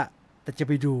เลยอะแต่จะไ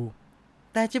ปดู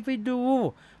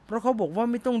เพราะเขาบอกว่า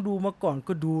ไม่ต้องดูมาก่อน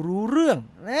ก็ดูรู้เรื่อง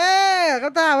เข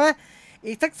าถามไหม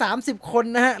อีกสัก30 คน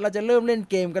นะฮะเราจะเริ่มเล่น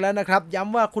เกมกันแล้วนะครับย้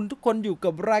ำว่าคุณทุกคนอยู่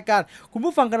กับรายการคุณ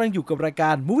ผู้ฟังกำลังอยู่กับรายกา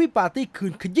ร Movie Party คื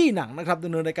นขยี้หนังนะครับด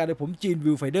ำเนินรายการโดยผมจีน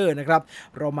วิวไฟเดอร์นะครับ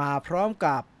เรามาพร้อม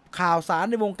กับข่าวสาร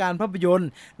ในวงการภาพยนตร์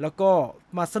แล้วก็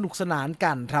มาสนุกสนาน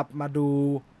กันครับมาดู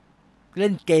เล่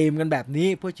นเกมกันแบบนี้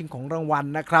เพื่อชิงของรางวัล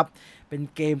นะครับเป็น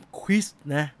เกมควิซ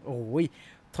นะโอ้ย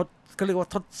เขาเรียกว่า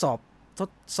ทดส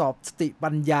อบสติปั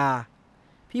ญญา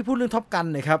พี่พูดเรื่องท็อปกัน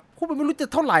หน่อยครับพูดไปไม่รู้จะ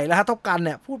เท่าไหร่แล้วฮะท็อปกันเ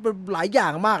นี่ยพูดไปหลายอย่า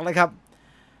งมากเลยครับ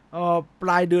ป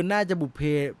ลายเดือนหน้าจะบุพเพ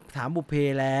ถามบุพเพ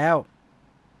แล้ว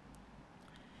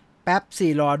แป๊บ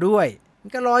4รอด้วยมั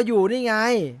นก็รออยู่นี่ไง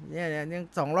เนี่ยยัง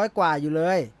200 กว่าอยู่เล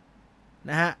ย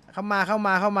นะฮะเข้าม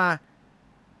า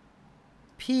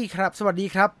พี่ครับสวัสดี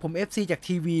ครับผม FC จาก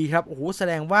ทีวีครับโอ้โหแส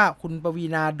ดงว่าคุณปวี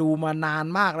ณาดูมานาน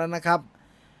มากแล้วนะครับ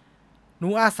หนู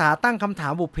อาสาตั้งคำถา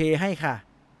มบุพเพให้ค่ะ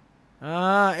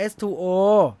S2O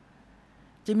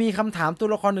จะมีคำถามตัว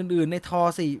ละครอื่นๆในท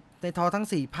อทั้ง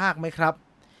4ภาคไหมครับ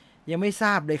ยังไม่ทร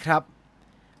าบเลยครับ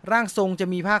ร่างทรงจะ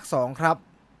มีภาค2ครับ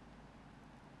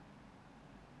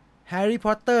แฮร์รี่พ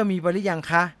อตเตอร์มีไปหรือยัง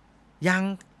คะยั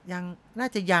งน่า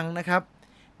จะยังนะครับ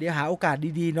เดี๋ยวหาโอกาส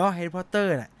ดีๆเนาะแฮร์รี่พอตเตอ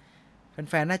ร์น่ะ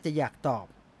แฟนๆน่าจะอยากตอบ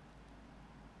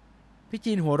พี่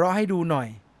จีนหัวเราะให้ดูหน่อย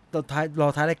รอ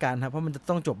ท้ายรายการครับเพราะมันจะ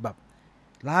ต้องจบแบบ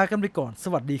ลากันไปก่อนส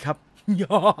วัสดีครับ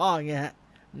ย่อเงี้ยฮะ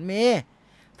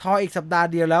ทออีกสัปดาห์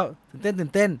เดียวแล้วตื่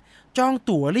นเต้นจอง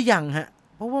ตั๋วหรือยังฮะ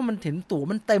เพราะว่ามันเห็นตั๋ว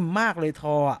มันเต็มมากเลยท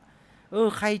ออ่ะ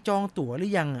ใครจองตั๋วหรื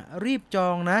อยังอ่ะรีบจอ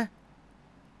งนะ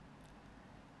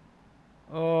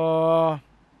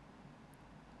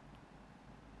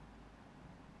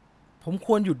ผมค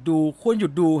วรหยุด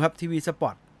ดูครับทีวีสปอ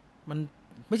ร์ตมัน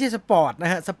ไม่ใช่สปอร์ตน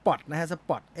ะฮะสปอร์ต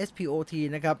SPOT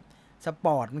นะครับสป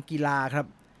อร์ตมันกีฬาครับ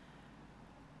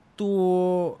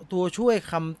ตัวช่วย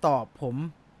คำตอบผม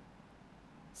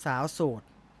สาวโสด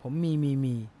ผม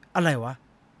มีอะไรวะ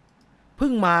เพิ่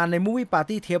งมาใน Movie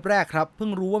Party เทปแรกครับเพิ่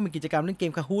งรู้ว่ามีกิจกรรมเล่นเก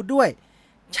มKahootด้วย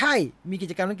ใช่มีกิ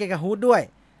จกรรมเล่นเกมKahootด้วย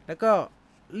ห แล้วก็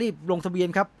รีบลงทะเบียน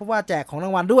ครับเพราะว่าแจกของรา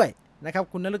งวัลด้วยนะครับ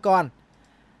คุณนฤกร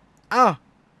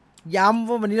ย้ำ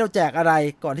ว่าวันนี้เราแจกอะไร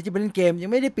ก่อนที่จะไปเล่นเกมยั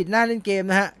งไม่ได้ปิดหน้าเล่นเกม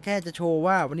นะฮะแค่จะโชว์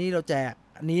ว่าวันนี้เราแจก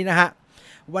อันนี้นะฮะ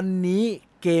วันนี้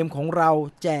เกมของเรา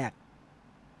แจก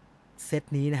เซต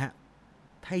นี้นะฮะ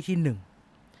ให้ที่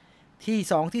1ที่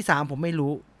2ที่3ผมไม่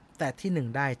รู้แต่ที่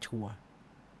1ได้ชัวร์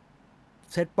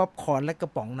เซตป๊อปคอร์นและกร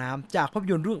ะป๋องน้ำจากภาพ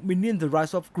ยนตร์เรื่อง Minions: The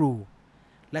Rise of Gru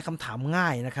และคำถามง่า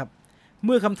ยนะครับเ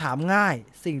มื่อคำถามง่าย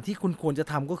สิ่งที่คุณควรจะ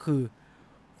ทำก็คือ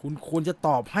คุณควรจะต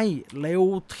อบให้เร็ว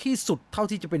ที่สุดเท่า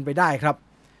ที่จะเป็นไปได้ครับ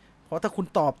เพราะถ้าคุณ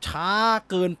ตอบช้า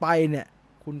เกินไปเนี่ย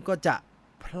คุณก็จะ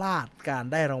พลาดการ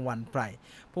ได้รางวัลไป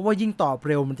เพราะว่ายิ่งตอบ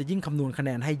เร็วมันจะยิ่งคำนวณคะแน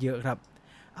นให้เยอะครับ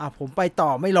ผมไปต่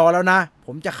อไม่รอแล้วนะผ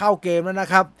มจะเข้าเกมแล้วนะ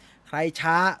ครับใคร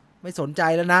ช้าไม่สนใจ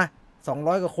แล้วนะ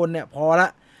200กว่าคนเนี่ยพอละ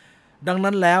ดัง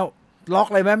นั้นแล้วล็อก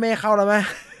เลยไหมไม่เข้าแล้วไหม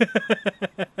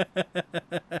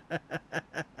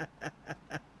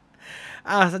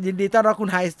ยินดีต้อนรับคุณ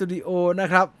ไฮสตูดิโอนะ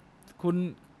ครับคุณ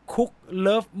คุกเ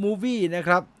ลิฟมูฟวี่นะค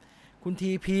รับคุณ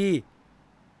ทีพี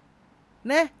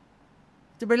เนี่ย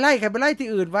จะไปไล่ใครไปไล่ที่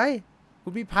อื่นไว้คุ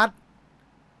ณพิพัฒน์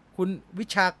คุณวิ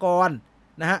ชากร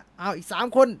นะฮะอีก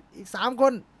3คนอีก3ค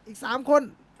นอีก3คน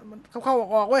มันเข้า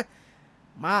ออกเว้ย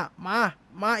ม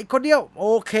าอีกคนเดียวโอ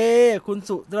เคคุณ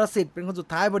สุรสิทธิ์เป็นคนสุด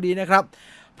ท้ายพอดีนะครับ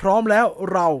พร้อมแล้ว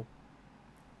เรา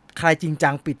ใครจริงจั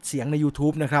งปิดเสียงใน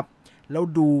YouTube นะครับแล้ว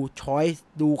ดูช้อยส์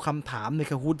ดูคำถามใน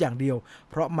Kahoot อย่างเดียว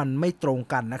เพราะมันไม่ตรง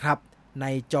กันนะครับใน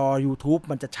จอ YouTube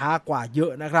มันจะช้ากว่าเยอ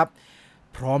ะนะครับ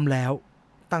พร้อมแล้ว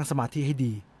ตั้งสมาธิให้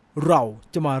ดีเรา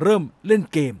จะมาเริ่มเล่น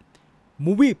เกม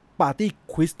Movie Party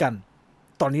Quiz กัน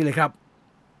ตอนนี้เลยครับ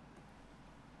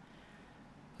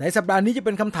ในสัปดาห์นี้จะเ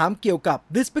ป็นคำถามเกี่ยวกับ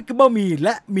Despicable Me แล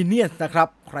ะ Minions นะครับ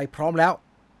ใครพร้อมแล้ว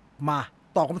มา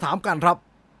ตอบคำถามกันครับ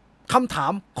คำถา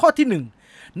มข้อที่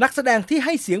1นักแสดงที่ใ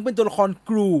ห้เสียงเป็นตัวละคร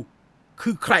กรูคื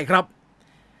อใครครับ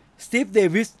สตีฟเด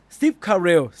วิสสตีฟคาร์เร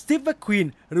ลสตีฟแมคควีน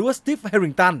หรือว่าสตีฟแฮริ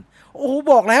งตันโอ้โห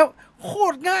บอกแล้วโค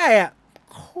ตรง่าย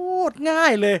โคตรง่า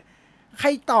ยเลยใคร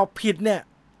ตอบผิดเนี่ย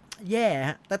แย่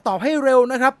แต่ตอบให้เร็ว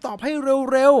นะครับตอบให้เ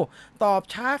ร็วตอบ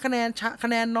ช้าคะแ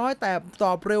นนน้อยแต่ต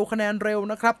อบเร็วคะแนนเร็ว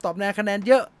นะครับตอบคะแนน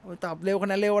เยอะตอบเร็วคะแ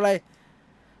นนเร็วอะไร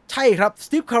ใช่ครับส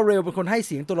ตีฟคาร์เรลเป็นคนให้เ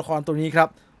สียงตัวละครตัวนี้ครับ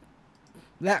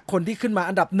และคนที่ขึ้นมา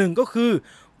อันดับ1ก็คือ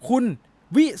คุณ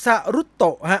วิสรุตโต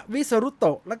ะวิสรุตโต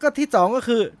ะแล้วก็ที่2ก็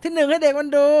คือที่1ให้เด็กมัน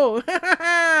ดู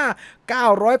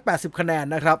 980 คะแนน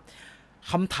นะครับ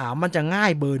คำถามมันจะง่า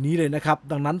ยเบอร์นี้เลยนะครับ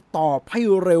ดังนั้นตอบให้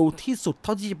เร็วที่สุดเท่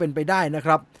าที่จะเป็นไปได้นะค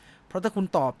รับเพราะถ้าคุณ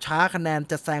ตอบช้าคะแนน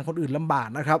จะแซงคนอื่นลำบาก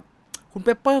นะครับคุณเป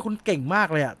เปอร์คุณเก่งมาก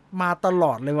เลยมาตล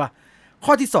อดเลยว่ะข้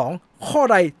อที่2ข้อ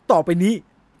ใดต่อไปนี้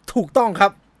ถูกต้องครั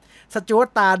บสจ๊วต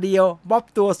ตาเดียวบ๊อบ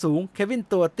ตัวสูงเควิน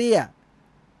ตัวเตี้ย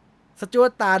สจ๊วต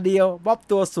ตาเดียวบ๊อบ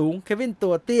ตัวสูงเควินตั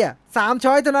วเตี้ย3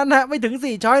ช้อยเท่านั้นฮะไม่ถึง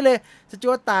4ช้อยเลยสจ๊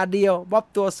วตตาเดียวบ๊อบ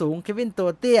ตัวสูงเควินตัว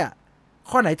เตี้ย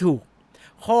ข้อไหนถูก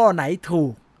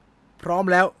พร้อม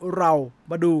แล้วเรา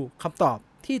มาดูคำตอบ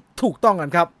ที่ถูกต้องกั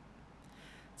นครับ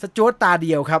สจ๊วตตาเ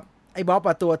ดียวครับไอ้บ๊อบ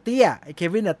ตัวเตี้ยไอ้เค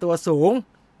วินตัวสูง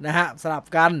นะฮะสลับ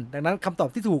กันดังนั้นคำตอบ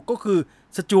ที่ถูกก็คือ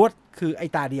สจ๊วตคือไอ้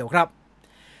ตาเดียวครับ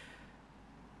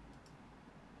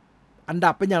อัน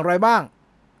ดับเป็นอย่างไรบ้าง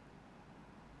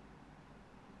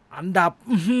อันดับ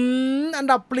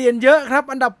เปลี่ยนเยอะครับ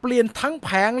อันดับเปลี่ยนทั้งแผ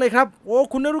งเลยครับโอ้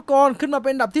คุณนฤกรขึ้นมาเป็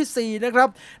นอันดับที่4นะครับ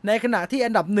ในขณะที่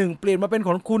อันดับ1เปลี่ยนมาเป็นข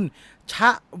องคุณช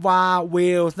วาเว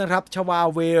ลส์นะครับชวา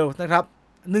เวลส์นะครับ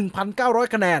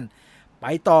 1,900 คะแนนไป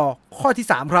ต่อข้อที่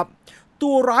3ครับตั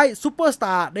วร้ายซูเปอร์สต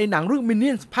าร์ในหนังเรื่อง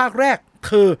Minions ภาคแรกเ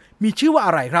ธอมีชื่อว่าอ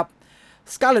ะไรครับ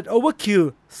Scarlet Overkill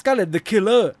Scarlet the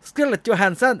Killer Scarlett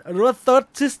Johansson หรือว่า Third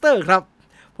Sister ครับ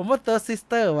ผมว่า Third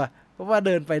Sister ว่ะเพราะว่าเ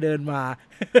ดินไปเดินมา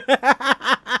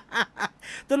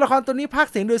ตัวละครตัวนี้พาก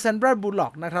ย์เสียงโดยแซนดรา บูลล็อ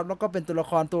กนะครับแล้วก็เป็นตัวละ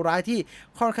ครตัวร้ายที่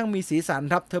ค่อนข้างมีสีสัน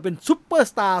ครับเธอเป็นซุปเปอร์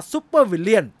สตาร์ซุปเปอร์วิลเ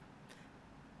ลียน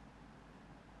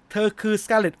เธอคือ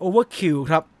Scarlet Overkill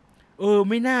ครับ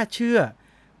ไม่น่าเชื่อ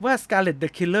ว่า Scarlet the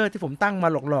Killer ที่ผมตั้งมา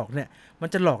หลอกๆเนี่ยมัน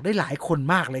จะหลอกได้หลายคน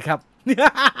มากเลยครับ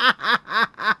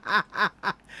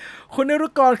คุณนฤ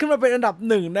กรขึ้นมาเป็นอันดับ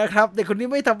1นะครับเด็กคนนี้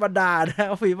ไม่ธรรมดานะ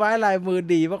ฝีไม้ลายมือ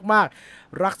ดีมาก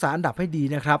ๆรักษาอันดับให้ดี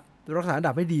นะครับรักษาอัน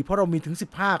ดับให้ดีเพราะเรามีถึง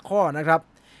15ข้อนะครับ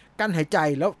กั้นหายใจ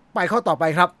แล้วไปข้อต่อไป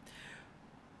ครับ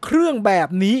เครื่องแบบ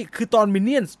นี้คือตอน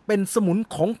Minions เป็นสมุน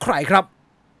ของใครครับ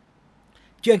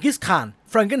เจงกิสข่าน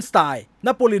แฟรงเกนสไตน์น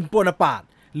โปเลียนโบนาปาร์ต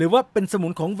หรือว่าเป็นสมุ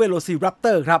นของเวโลซิรัปเต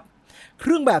อร์ครับเค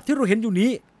รื่องแบบที่เราเห็นอยู่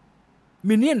นี้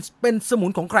Minions เป็นสมุ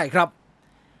นของใครครับ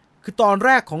คือตอนแร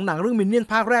กของหนังเรื่อง Minions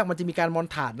ภาคแรกมันจะมีการมอน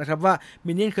ทาจนะครับว่า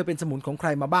Minions เคยเป็นสมุนของใคร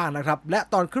มาบ้างนะครับและ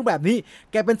ตอนเครื่องแบบนี้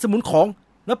แกเป็นสมุนของ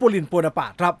นโปเลียนโบนาปาร์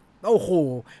ตครับโอ้โห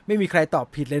ไม่มีใครตอบ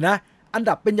ผิดเลยนะอัน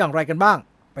ดับเป็นอย่างไรกันบ้าง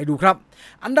ไปดูครับ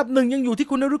อันดับหนึ่งยังอยู่ที่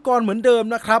คุณนฤกรเหมือนเดิม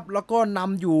นะครับแล้วก็น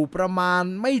ำอยู่ประมาณ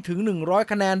ไม่ถึง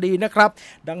100คะแนนดีนะครับ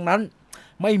ดังนั้น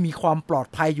ไม่มีความปลอด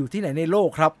ภัยอยู่ที่ไหนในโลก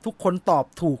ครับทุกคนตอบ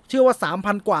ถูกเชื่อว่า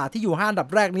 3,000 กว่าที่อยู่5อันดับ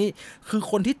แรกนี้คือ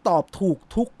คนที่ตอบถูก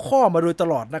ทุกข้อมาโดยต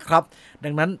ลอดนะครับดั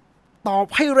งนั้นตอบ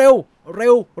ให้เร็ว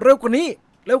กว่า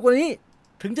นี้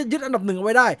ถึงจะยึดอันดับหนึ่งเอาไ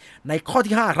ว้ได้ในข้อ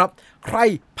ที่5ครับใคร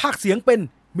พากย์เสียงเป็น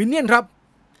มินเนี่ยนครับ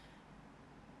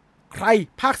ใคร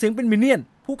พากย์เสียงเป็นมินเนี่ยน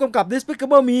ผู้กำกับ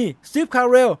Despicable Me สตีฟ คาร์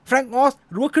เรล แฟรงค์ ออส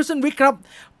หรือว่าคริสเตน วิกครับ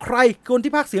ใครคน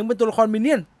ที่พากย์เสียงเป็นตัวละครมินเ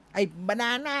นี่ยนไอ้บานา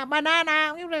น่า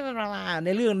ใน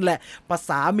เรื่องนั่นแหละภาษ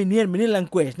ามินเนี่ยน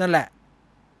language นั่นแหละ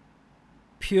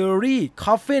Perry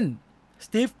Coffin ส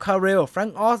ตีฟ คาร์เรล แฟรง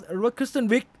ค์ ออสหรือว่าคริสเตน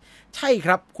วิกใช่ค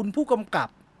รับคุณผู้กำกับ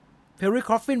Perry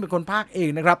Coffin เป็นคนพากย์เอง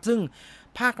นะครับซึ่ง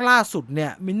ภาคล่าสุดเนี่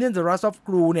ย Minions: The Rise of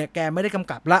Gru เนี่ยแกไม่ได้ก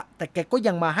ำกับละแต่แกก็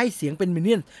ยังมาให้เสียงเป็นมินเ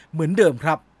นี่ยนเหมือนเดิมค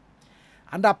รับ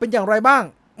อันดับเป็นอย่างไรบ้าง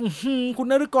คุณ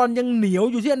นฤกรยังเหนียว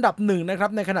อยู่ที่อันดับ1นะครั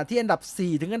บในขณะที่อันดับ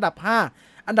4ถึงอันดับ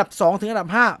5อันดับ2ถึงอันดับ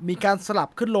5มีการสลับ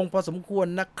ขึ้นลงพอสมควร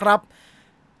นะครับ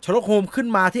เชอร์ล็อก โฮมส์ขึ้น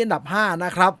มาที่อันดับ5น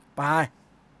ะครับไป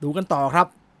ดูกันต่อครับ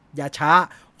อย่าช้า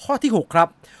ข้อที่6ครับ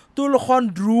ตัวละคร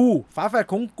ดรูฝาแฝด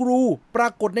ของกรูปรา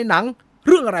กฏในหนังเ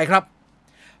รื่องอะไรครับ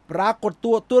ปรากฏ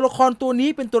ตัวละครตัวนี้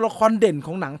เป็นตัวละครเด่นข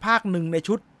องหนังภาคหนึ่งใน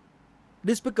ชุด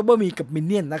Despicable Me กับ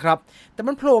Minions นะครับแต่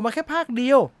มันโผล่มาแค่ภาคเดี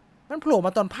ยวมันโผล่ม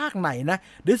าตอนภาคไหนนะ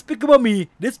Despicable Me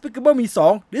Despicable Me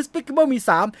 2 Despicable Me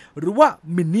 3หรือว่า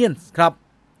Minions ครับ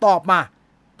ตอบมา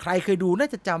ใครเคยดูน่า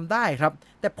จะจำได้ครับ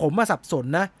แต่ผมมาสับสน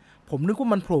นะผมนึกว่า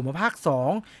มันโผล่มาภาค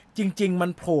2จริงๆมั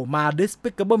นโผล่มา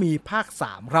Despicable Me ภาค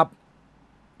3ครับ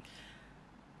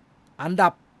อันดั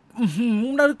บ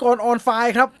นฤกรออนไฟ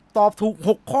ครับตอบถูก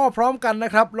6ข้อพร้อมกันน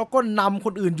ะครับแล้วก็นำค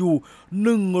นอื่นอยู่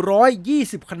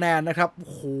120คะแนนนะครับโอ้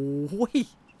โห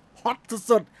ฮอต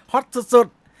สุด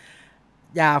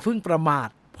อย่าเพิ่งประมาท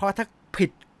เพราะถ้าผิด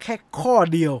แค่ข้อ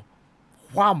เดียว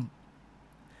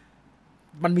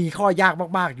มันมีข้อยาก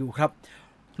มากๆอยู่ครับ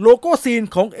โลโก้ซีน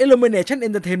ของ Illumination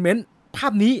Entertainment ภา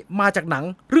พนี้มาจากหนัง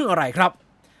เรื่องอะไรครับ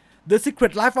The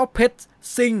Secret Life of Pets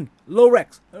Sing Lorax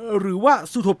หรือว่า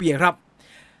Zootopia ครับ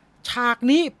ฉาก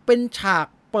นี้เป็นฉาก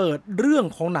เปิดเรื่อง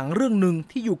ของหนังเรื่องหนึ่ง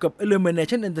ที่อยู่กับ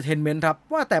Illumination Entertainment ครับ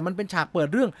ว่าแต่มันเป็นฉากเปิด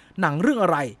เรื่องหนังเรื่องอะ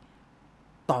ไร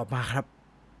ตอบมาครับ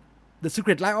The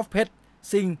Secret Life of Pets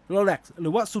Sing Lorax หรื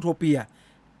อว่า Zootopia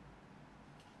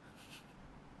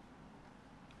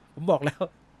ผมบอกแล้ว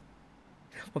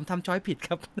ผมทำช้อยผิดค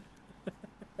รับ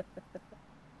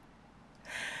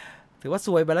ถือว่าซ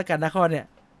วยไปแล้วกันนะข้อเนี่ย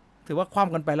ถือว่าคว่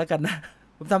ำกันไปแล้วกันนะ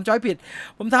ผมทำช้อยผิด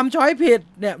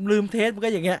เนี่ยลืมเทสมันก็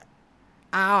อย่างเงี้ย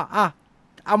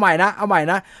เอาใหม่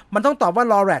นะมันต้องตอบว่า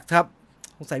Lorax ครับ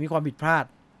สงสัยมีความผิดพลาด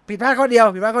ข้อเดียว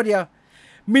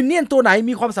มินเนี่ยนตัวไหน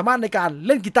มีความสามารถในการเ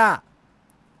ล่นกีตาร์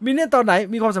มินเนี่ยนตัวไหน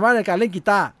มีความสามารถในการเล่นกี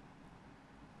ตาร์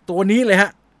ตัวนี้เลยฮะ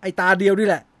ไอตาเดียวนี่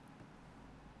แหละ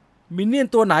มินเนี่ยน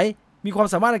ตัวไหนมีความ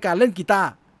สามารถในการเล่นกีตาร์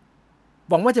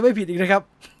หวังว่าจะไม่ผิดอีกนะครับ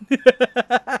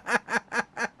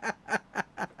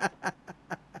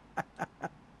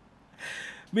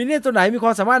มินเนี่ยนตัวไหนมีคว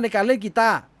ามสามารถในการเล่นกีตา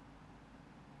ร์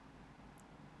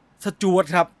สจวต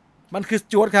ครับมันคือส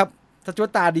จวตครับสจวต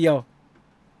ตาเดียว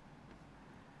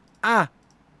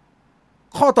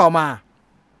ข้อต่อม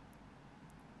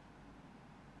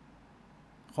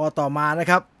านะ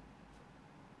ครับ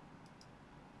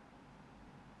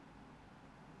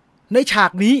ในฉา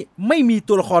กนี้ไม่มี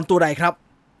ตัวละครตัวใดครับ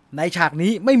ในฉาก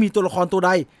นี้ไม่มีตัวละครตัวใ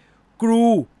ดกรู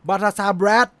บาทาซาแบร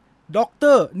ดด็อกเต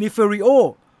อร์นิเฟริโอ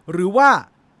หรือว่า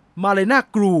มาเลนา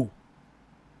กรู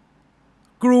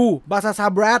บาทาซา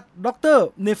แบรดด็อกเตอร์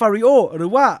เนฟาริโอหรื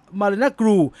อว่ามาเลนาก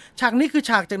รูฉากนี้คือ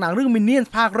ฉากจากหนังเรื่อง Minions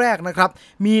ภาคแรกนะครับ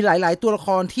มีหลายๆตัวละค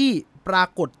รที่ปรา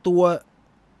กฏตัว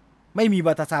ไม่มีบ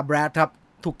าทาซาแบรดครับ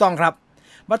ถูกต้องครับ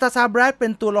บาทาซาแบรดเป็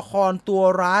นตัวละครตัว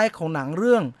ร้ายของหนังเ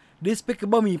รื่อง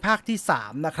Despicable Me ภาคที่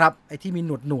3นะครับไอ้ที่มีห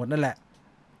นวดนั่นแหละ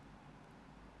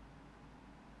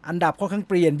อันดับค่อนข้าง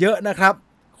เปลี่ยนเยอะนะครับ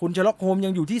คุณเชอร์ล็อก โฮมส์ยั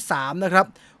งอยู่ที่3นะครับ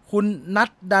คุณนัท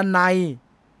ดานัย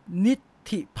นิ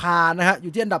ธิพานะฮะอ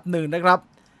ยู่ที่อันดับ1นะครับ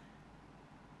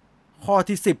ข้อ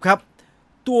ที่10ครับ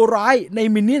ตัวร้ายใน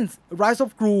Minions: Rise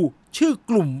of Gru ชื่อ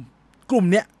กลุ่ม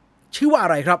เนี้ยชื่อว่าอะ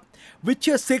ไรครับ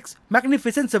Witcher 6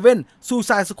 Magnificent 7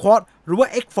 Suicide Squad หรือว่า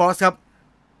X-Force ครับ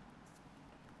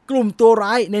กลุ่มตัว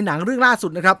ร้ายในหนังเรื่องล่าสุ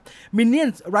ดนะครับ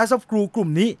Minions: Rise of Gru กลุ่ม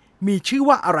นี้มีชื่อ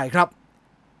ว่าอะไรครับ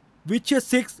Witcher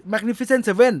 6 Magnificent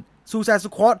 7 Suicide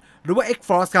Squad หรือว่า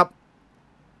X-Force ครับ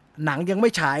หนังยังไม่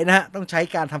ฉายนะฮะต้องใช้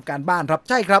การทำการบ้านครับ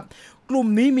ใช่ครับกลุ่ม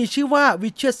นี้มีชื่อว่า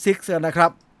Witcher 6นะครั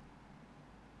บ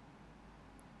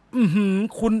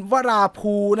คุณวรา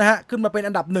ภูนะฮะขึ้นมาเป็น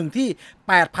อันดับ1ที่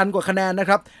 8,000 กว่าคะแนนนะ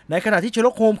ครับในขณะที่เชอร์ล็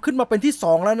อก โฮมส์ขึ้นมาเป็นที่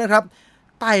2แล้วนะครับ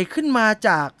ไต่ขึ้นมาจ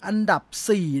ากอันดับ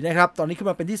4นะครับตอนนี้ขึ้น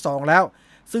มาเป็นที่2แล้ว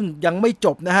ซึ่งยังไม่จ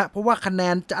บนะฮะเพราะว่าคะแน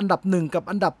นจะอันดับ1กับ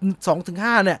อันดับ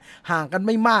 2-5 เนี่ยห่างกันไ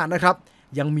ม่มากนะครับ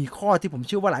ยังมีข้อที่ผมเ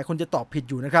ชื่อว่าหลายคนจะตอบผิด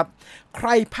อยู่นะครับใคร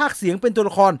พากย์เสียงเป็นตัว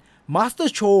ละคร Master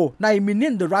Cho ใน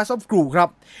Minions The Rise of Gru ครับ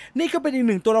นี่ก็เป็นอีก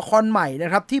หนึ่งตัวละครใหม่น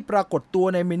ะครับที่ปรากฏตัว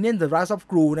ใน Minions The Rise of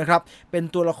Gru นะครับเป็น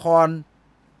ตัวละคร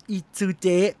อีซือเจ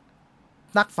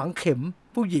นักฝังเข็ม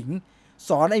ผู้หญิงส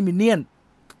อนไอ้มินเนี่ยน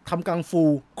ทำกังฟู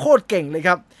โคตรเก่งเลยค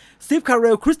รับสตีฟคาร์เร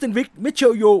ลคริสตินวิกมิเช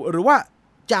ลโยหรือว่า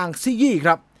จางซียี่ค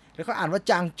รับแล้วก็อ่านว่า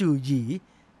จางจื่อหยี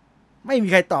ไม่มี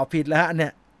ใครตอบผิดแล้วฮะเนี่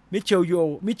ยมิเช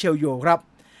ลโยครับ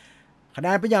คะแน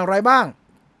นเป็นอย่างไรบ้าง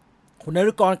คุณน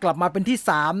ฤกรกลับมาเป็นที่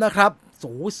3นะครับ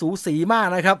สูสีมาก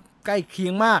นะครับใกล้เคีย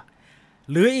งมาก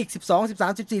เหลืออีก12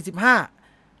 13 14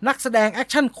 15นักแสดงแอค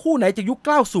ชั่นคู่ไหนจากยุค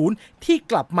90ที่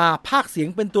กลับมาพากย์เสียง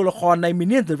เป็นตัวละครใน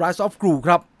Minions The Rise of Gru ค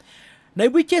รับใน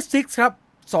Witcher 6ครับ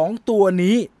2ตัว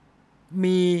นี้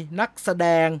มีนักแสด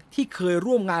งที่เคย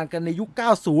ร่วมงานกันในยุค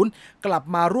90กลับ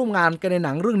มาร่วมงานกันในห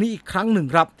นังเรื่องนี้อีกครั้งหนึ่ง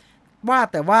ครับว่า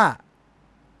แต่ว่า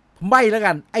ผมใบ้แล้ว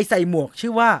กันไอใส่หมวกชื่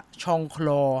อว่าชองคล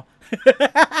อ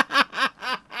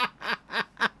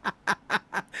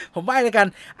ผมใบ้แล้วกัน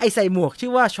ไอใส่หมวกชื่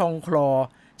อว่าชองคลอ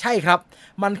ใช่ครับ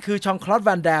มันคือชองคลอดแว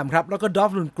นแดมครับแล้วก็ดอล์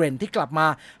ฟลุนเกรนที่กลับมา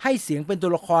ให้เสียงเป็นตั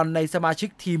วละครในสมาชิก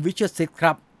ทีม Witcher 6ค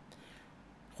รับ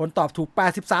คนตอบถูก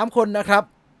83คนนะครับ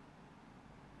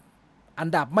อัน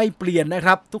ดับไม่เปลี่ยนนะค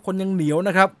รับทุกคนยังเหนียวน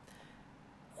ะครับ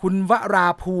คุณวรา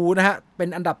ภูนะฮะเป็น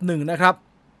อันดับ1นะครับ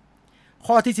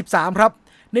ข้อที่13ครับ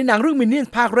ในหนังเรื่อง Minions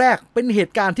ภาคแรกเป็นเห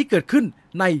ตุการณ์ที่เกิดขึ้น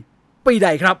ในปีใด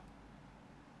ครับ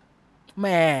แหม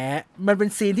มันเป็น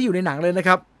ซีนที่อยู่ในหนังเลยนะค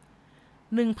รับ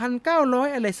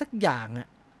 1,900 อะไรสักอย่างอ่ะ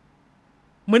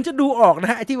เหมือนจะดูออกน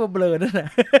ะไอ้ที่เบลอนั่นน่ะ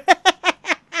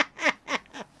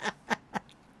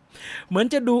เหมือน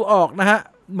จะดูออกนะฮะ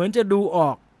เหมือนจะดูออ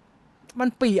กมัน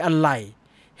ปีอะไร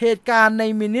เหตุการณ์ใน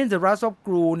Minions The Rise of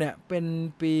Gru เนี่ยเป็น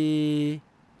ปี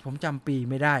ผมจำปี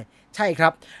ไม่ได้ใช่ครั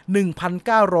บ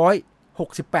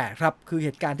 1968 ครับคือเห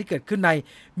ตุการณ์ที่เกิดขึ้นใน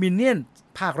Minions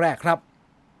ภาคแรกครับ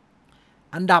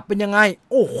อันดับเป็นยังไง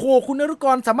โอ้โหคุณนฤก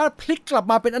รสามารถพลิกกลับ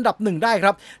มาเป็นอันดับ1ได้ค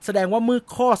รับแสดงว่ามือ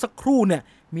ข้อสักครู่เนี่ย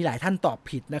มีหลายท่านตอบ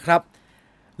ผิดนะครับ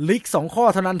ลิก2ข้อ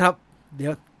เท่านั้นครับเดี๋ย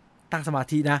วตั้งสมา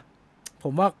ธินะผ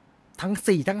มว่าทั้ง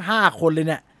4ทั้ง5คนเลย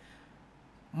เนี่ย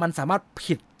มันสามารถ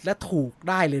ผิดและถูก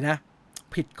ได้เลยนะ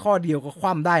ผิดข้อเดียวก็ค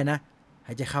ว่ำได้นะห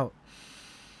ายใจเข้า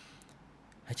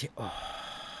หายใจออก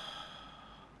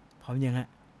พร้อมยังฮะ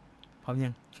พร้อมยั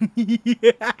ง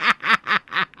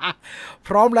พ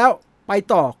ร้อมแล้วไป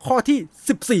ต่อข้อ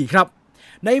ที่14ครับ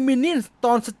ใน Minions ต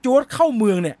อนสจวตเข้าเมื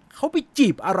องเนี่ยเขาไปจี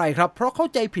บอะไรครับเพราะเข้า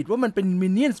ใจผิดว่ามันเป็น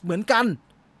Minions เหมือนกัน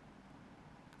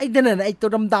ไอ้นั่นน่ะไอ้ตัว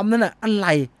ดำๆนั่นน่ะอะไร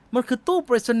มันคือตู้ไป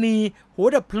รษณีย์หัว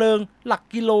ดับเพลิงหลัก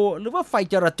กิโลหรือว่าไฟ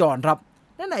จราจรครับ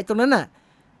นั่นไหนตรงนั้นน่ะ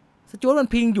สจวตมัน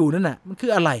พิงอยู่นั่นน่ะมันคื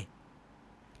ออะไร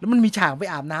แล้วมันมีฉากไป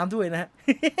อาบน้ำด้วยนะฮะ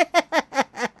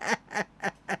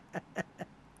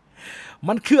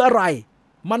มันคืออะไร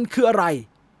มันคืออะไร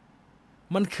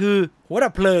มันคือหัวดั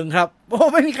บเพลิงครับโอ้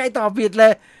ไม่มีใครตอบผิดเล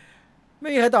ยไม่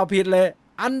มีใครตอบผิดเลย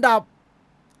อันดับ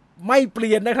ไม่เป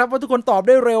ลี่ยนนะครับเพราะทุกคนตอบไ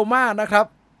ด้เร็วมากนะครับ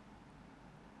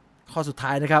ข้อสุดท้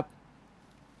ายนะครับ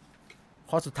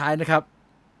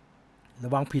ร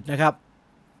ะวังผิดนะครับ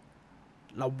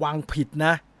ระวังผิดน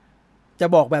ะจะ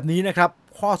บอกแบบนี้นะครับ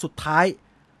ข้อสุดท้าย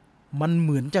มันเห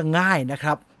มือนจะง่ายนะค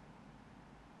รับ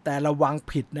แต่ระวัง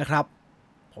ผิดนะครับ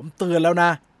ผมเตือนแล้วนะ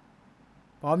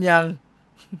พร้อมยัง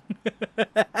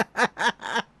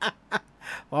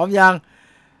พร้อมยัง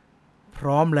พ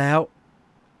ร้อมแล้ว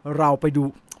เราไปดู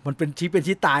มันเป็น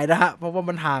ชี้ตายนะฮะเพราะว่า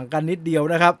มันห่างกันนิดเดียว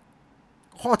นะครับ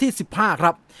ข้อที่15ค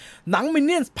รับหนัง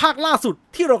Minions ภาคล่าสุด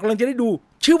ที่เรากำลังจะได้ดู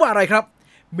ชื่อว่าอะไรครับ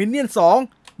Minions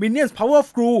 2 Minions Power of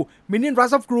Gru Minions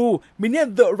Rise of Gru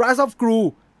Minions The Rise of Gru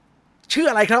ชื่อ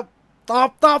อะไรครับตอบ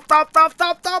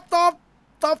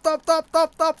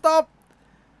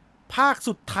ภาค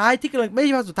สุดท้ายที่กำลังไม่ใ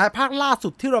ช่ภาคสุดท้ายภาคล่าสุ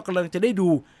ดที่เรากำลังจะได้ดู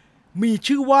มี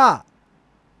ชื่อว่า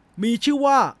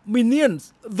Minions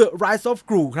The Rise of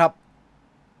Gru ครับ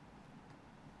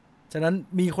ฉะนั้น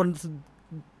มีคน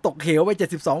ตกเหวไป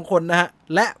72คนนะฮะ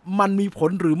และมันมีผ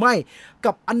ลหรือไม่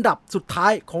กับอันดับสุดท้า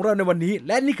ยของเราในวันนี้แ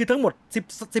ละนี่คือทั้งหมด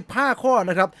15ข้อ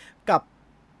นะครับกับ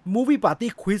Movie Party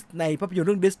Quiz ในภาพยนตร์เ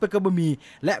รื่อง Despicable Me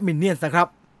และ Minions นะครับ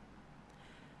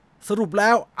สรุปแล้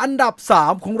วอันดับ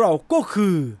3ของเราก็คื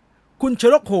อคุณเชอ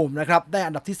ร์ล็อกโฮมส์นะครับได้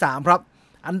อันดับที่3ครับ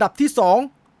อันดับที่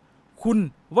2คุณ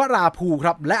วราภูค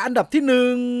รับและอันดับที่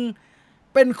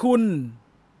1เป็นคุณ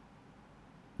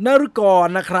นฤกร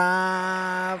นะครั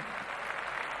บ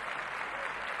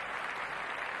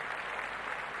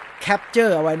แคปเจอ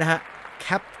ร์เอาไว้นะฮะแ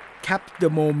คป the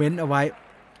moment เอาไว้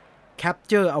แคป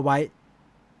เจอร์เอาไว้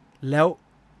แล้ว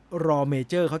รอเม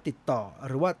เจอร์เขาติดต่อ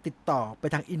หรือว่าติดต่อไป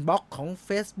ทางอินบ็อกซ์ของ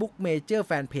Facebook Major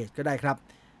Fanpage ก็ได้ครับ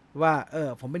ว่า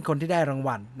ผมเป็นคนที่ได้ราง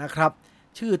วัลนะครับ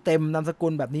ชื่อเต็มนามสกุ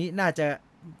ลแบบนี้น่า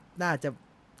จะ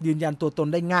ยืนยันตัวตน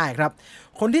ได้ง่ายครับ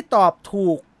คนที่ตอบถู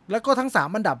กแล้วก็ทั้ง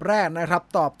3อันดับแรกนะครับ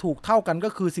ตอบถูกเท่ากันก็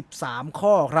คือ13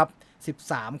ข้อครับ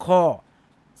13ข้อ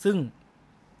ซึ่ง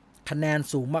คะแนน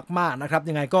สูงมากๆนะครับ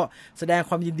ยังไงก็แสดง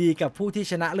ความยินดีกับผู้ที่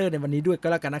ชนะเลิศในวันนี้ด้วยก็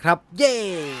แล้วกันนะครับเย้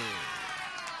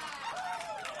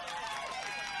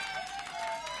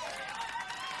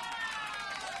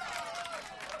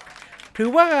ถือ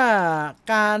ว่า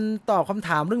การตอบคำถ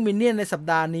ามเรื่องมินเนี่ยนในสัป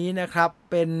ดาห์นี้นะครับ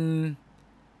เ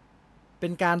ป็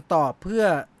นการตอบเพื่อ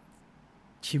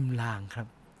ชิมลางครับ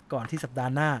ก่อนที่สัปดา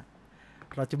ห์หน้า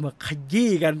เราจะมาข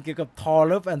ยี้กันเกี่ยวกับ Thor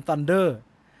Love and Thunder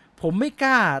ผมไม่ก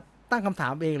ล้าตั้งคำถา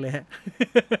มเองเลยฮะ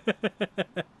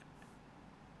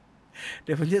เ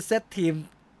ดี๋ยวผมจะเซตทีม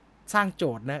สร้างโจ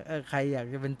ทย์นะใครอยาก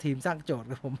จะเป็นทีมสร้างโจทย์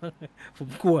กับผม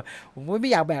กลัวผมไม่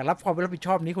อยากแบกรับความรับผิดช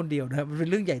อบนี้คนเดียวนะมันเป็น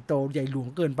เรื่องใหญ่โตใหญ่หลวง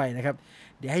เกินไปนะครับ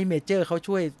เดี๋ยวให้เมเจอร์เขา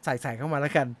ช่วยใส่เข้ามาแล้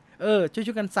วกันช่ว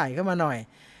ยกันใส่เข้ามาหน่อย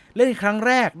เล่นครั้งแ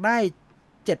รกได้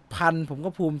 7,000 ผมก็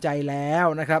ภูมิใจแล้ว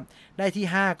นะครับได้ที่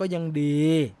5ก็ยังดี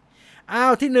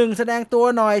ที่1แสดงตัว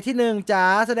หน่อยที่1จ๋า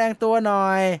แสดงตัวหน่อ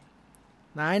ย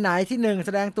ไหนที่1แส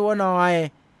ดงตัวหน่อย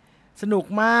สนุก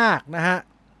มากนะฮะ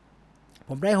ผ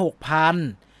มได้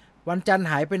 6,000 วันจันทร์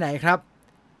หายไปไหนครับ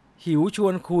หิวชว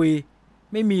นคุย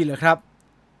ไม่มีเหรอครับ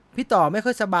พี่ต่อไม่ค่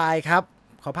อยสบายครับ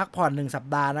ขอพักผ่อน1สัป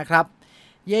ดาห์นะครับ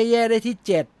เย่ๆได้ที่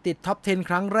7ติดท็อป 10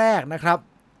 ครั้งแรกนะครับ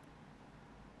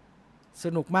ส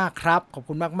นุกมากครับขอบ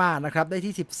คุณมากๆนะครับได้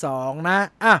ที่12นะ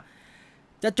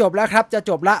จะจบแล้วครับจะ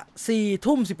จบละ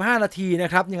 4:15 นาทีน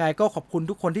ะครับยังไงก็ขอบคุณ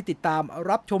ทุกคนที่ติดตาม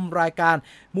รับชมรายการ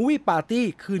Movie Party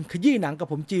คืนขยี้หนังกับ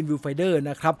ผมจีนวิวไฟเดอร์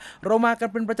นะครับเรามากัน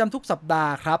เป็นประจำทุกสัปดา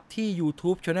ห์ครับที่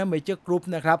YouTube Channel Major Group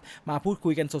นะครับมาพูดคุ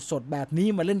ยกันสดๆแบบนี้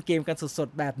มาเล่นเกมกันสด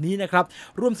ๆแบบนี้นะครับ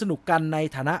ร่วมสนุกกันใน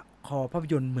ฐานะคอภาพ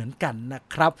ยนตร์เหมือนกันนะ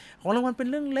ครับของรางวัลเป็น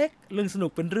เรื่องเล็กเรื่องสนุ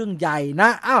กเป็นเรื่องใหญ่นะ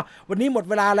วันนี้หมด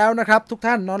เวลาแล้วนะครับทุก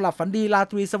ท่านนอนหลับฝันดีรา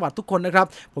ตรีสวัสดิ์ทุกคนนะครับ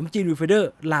ผมจีนวิวไฟเดอร์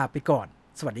ลาไปก่อน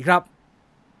สวัสดีครับ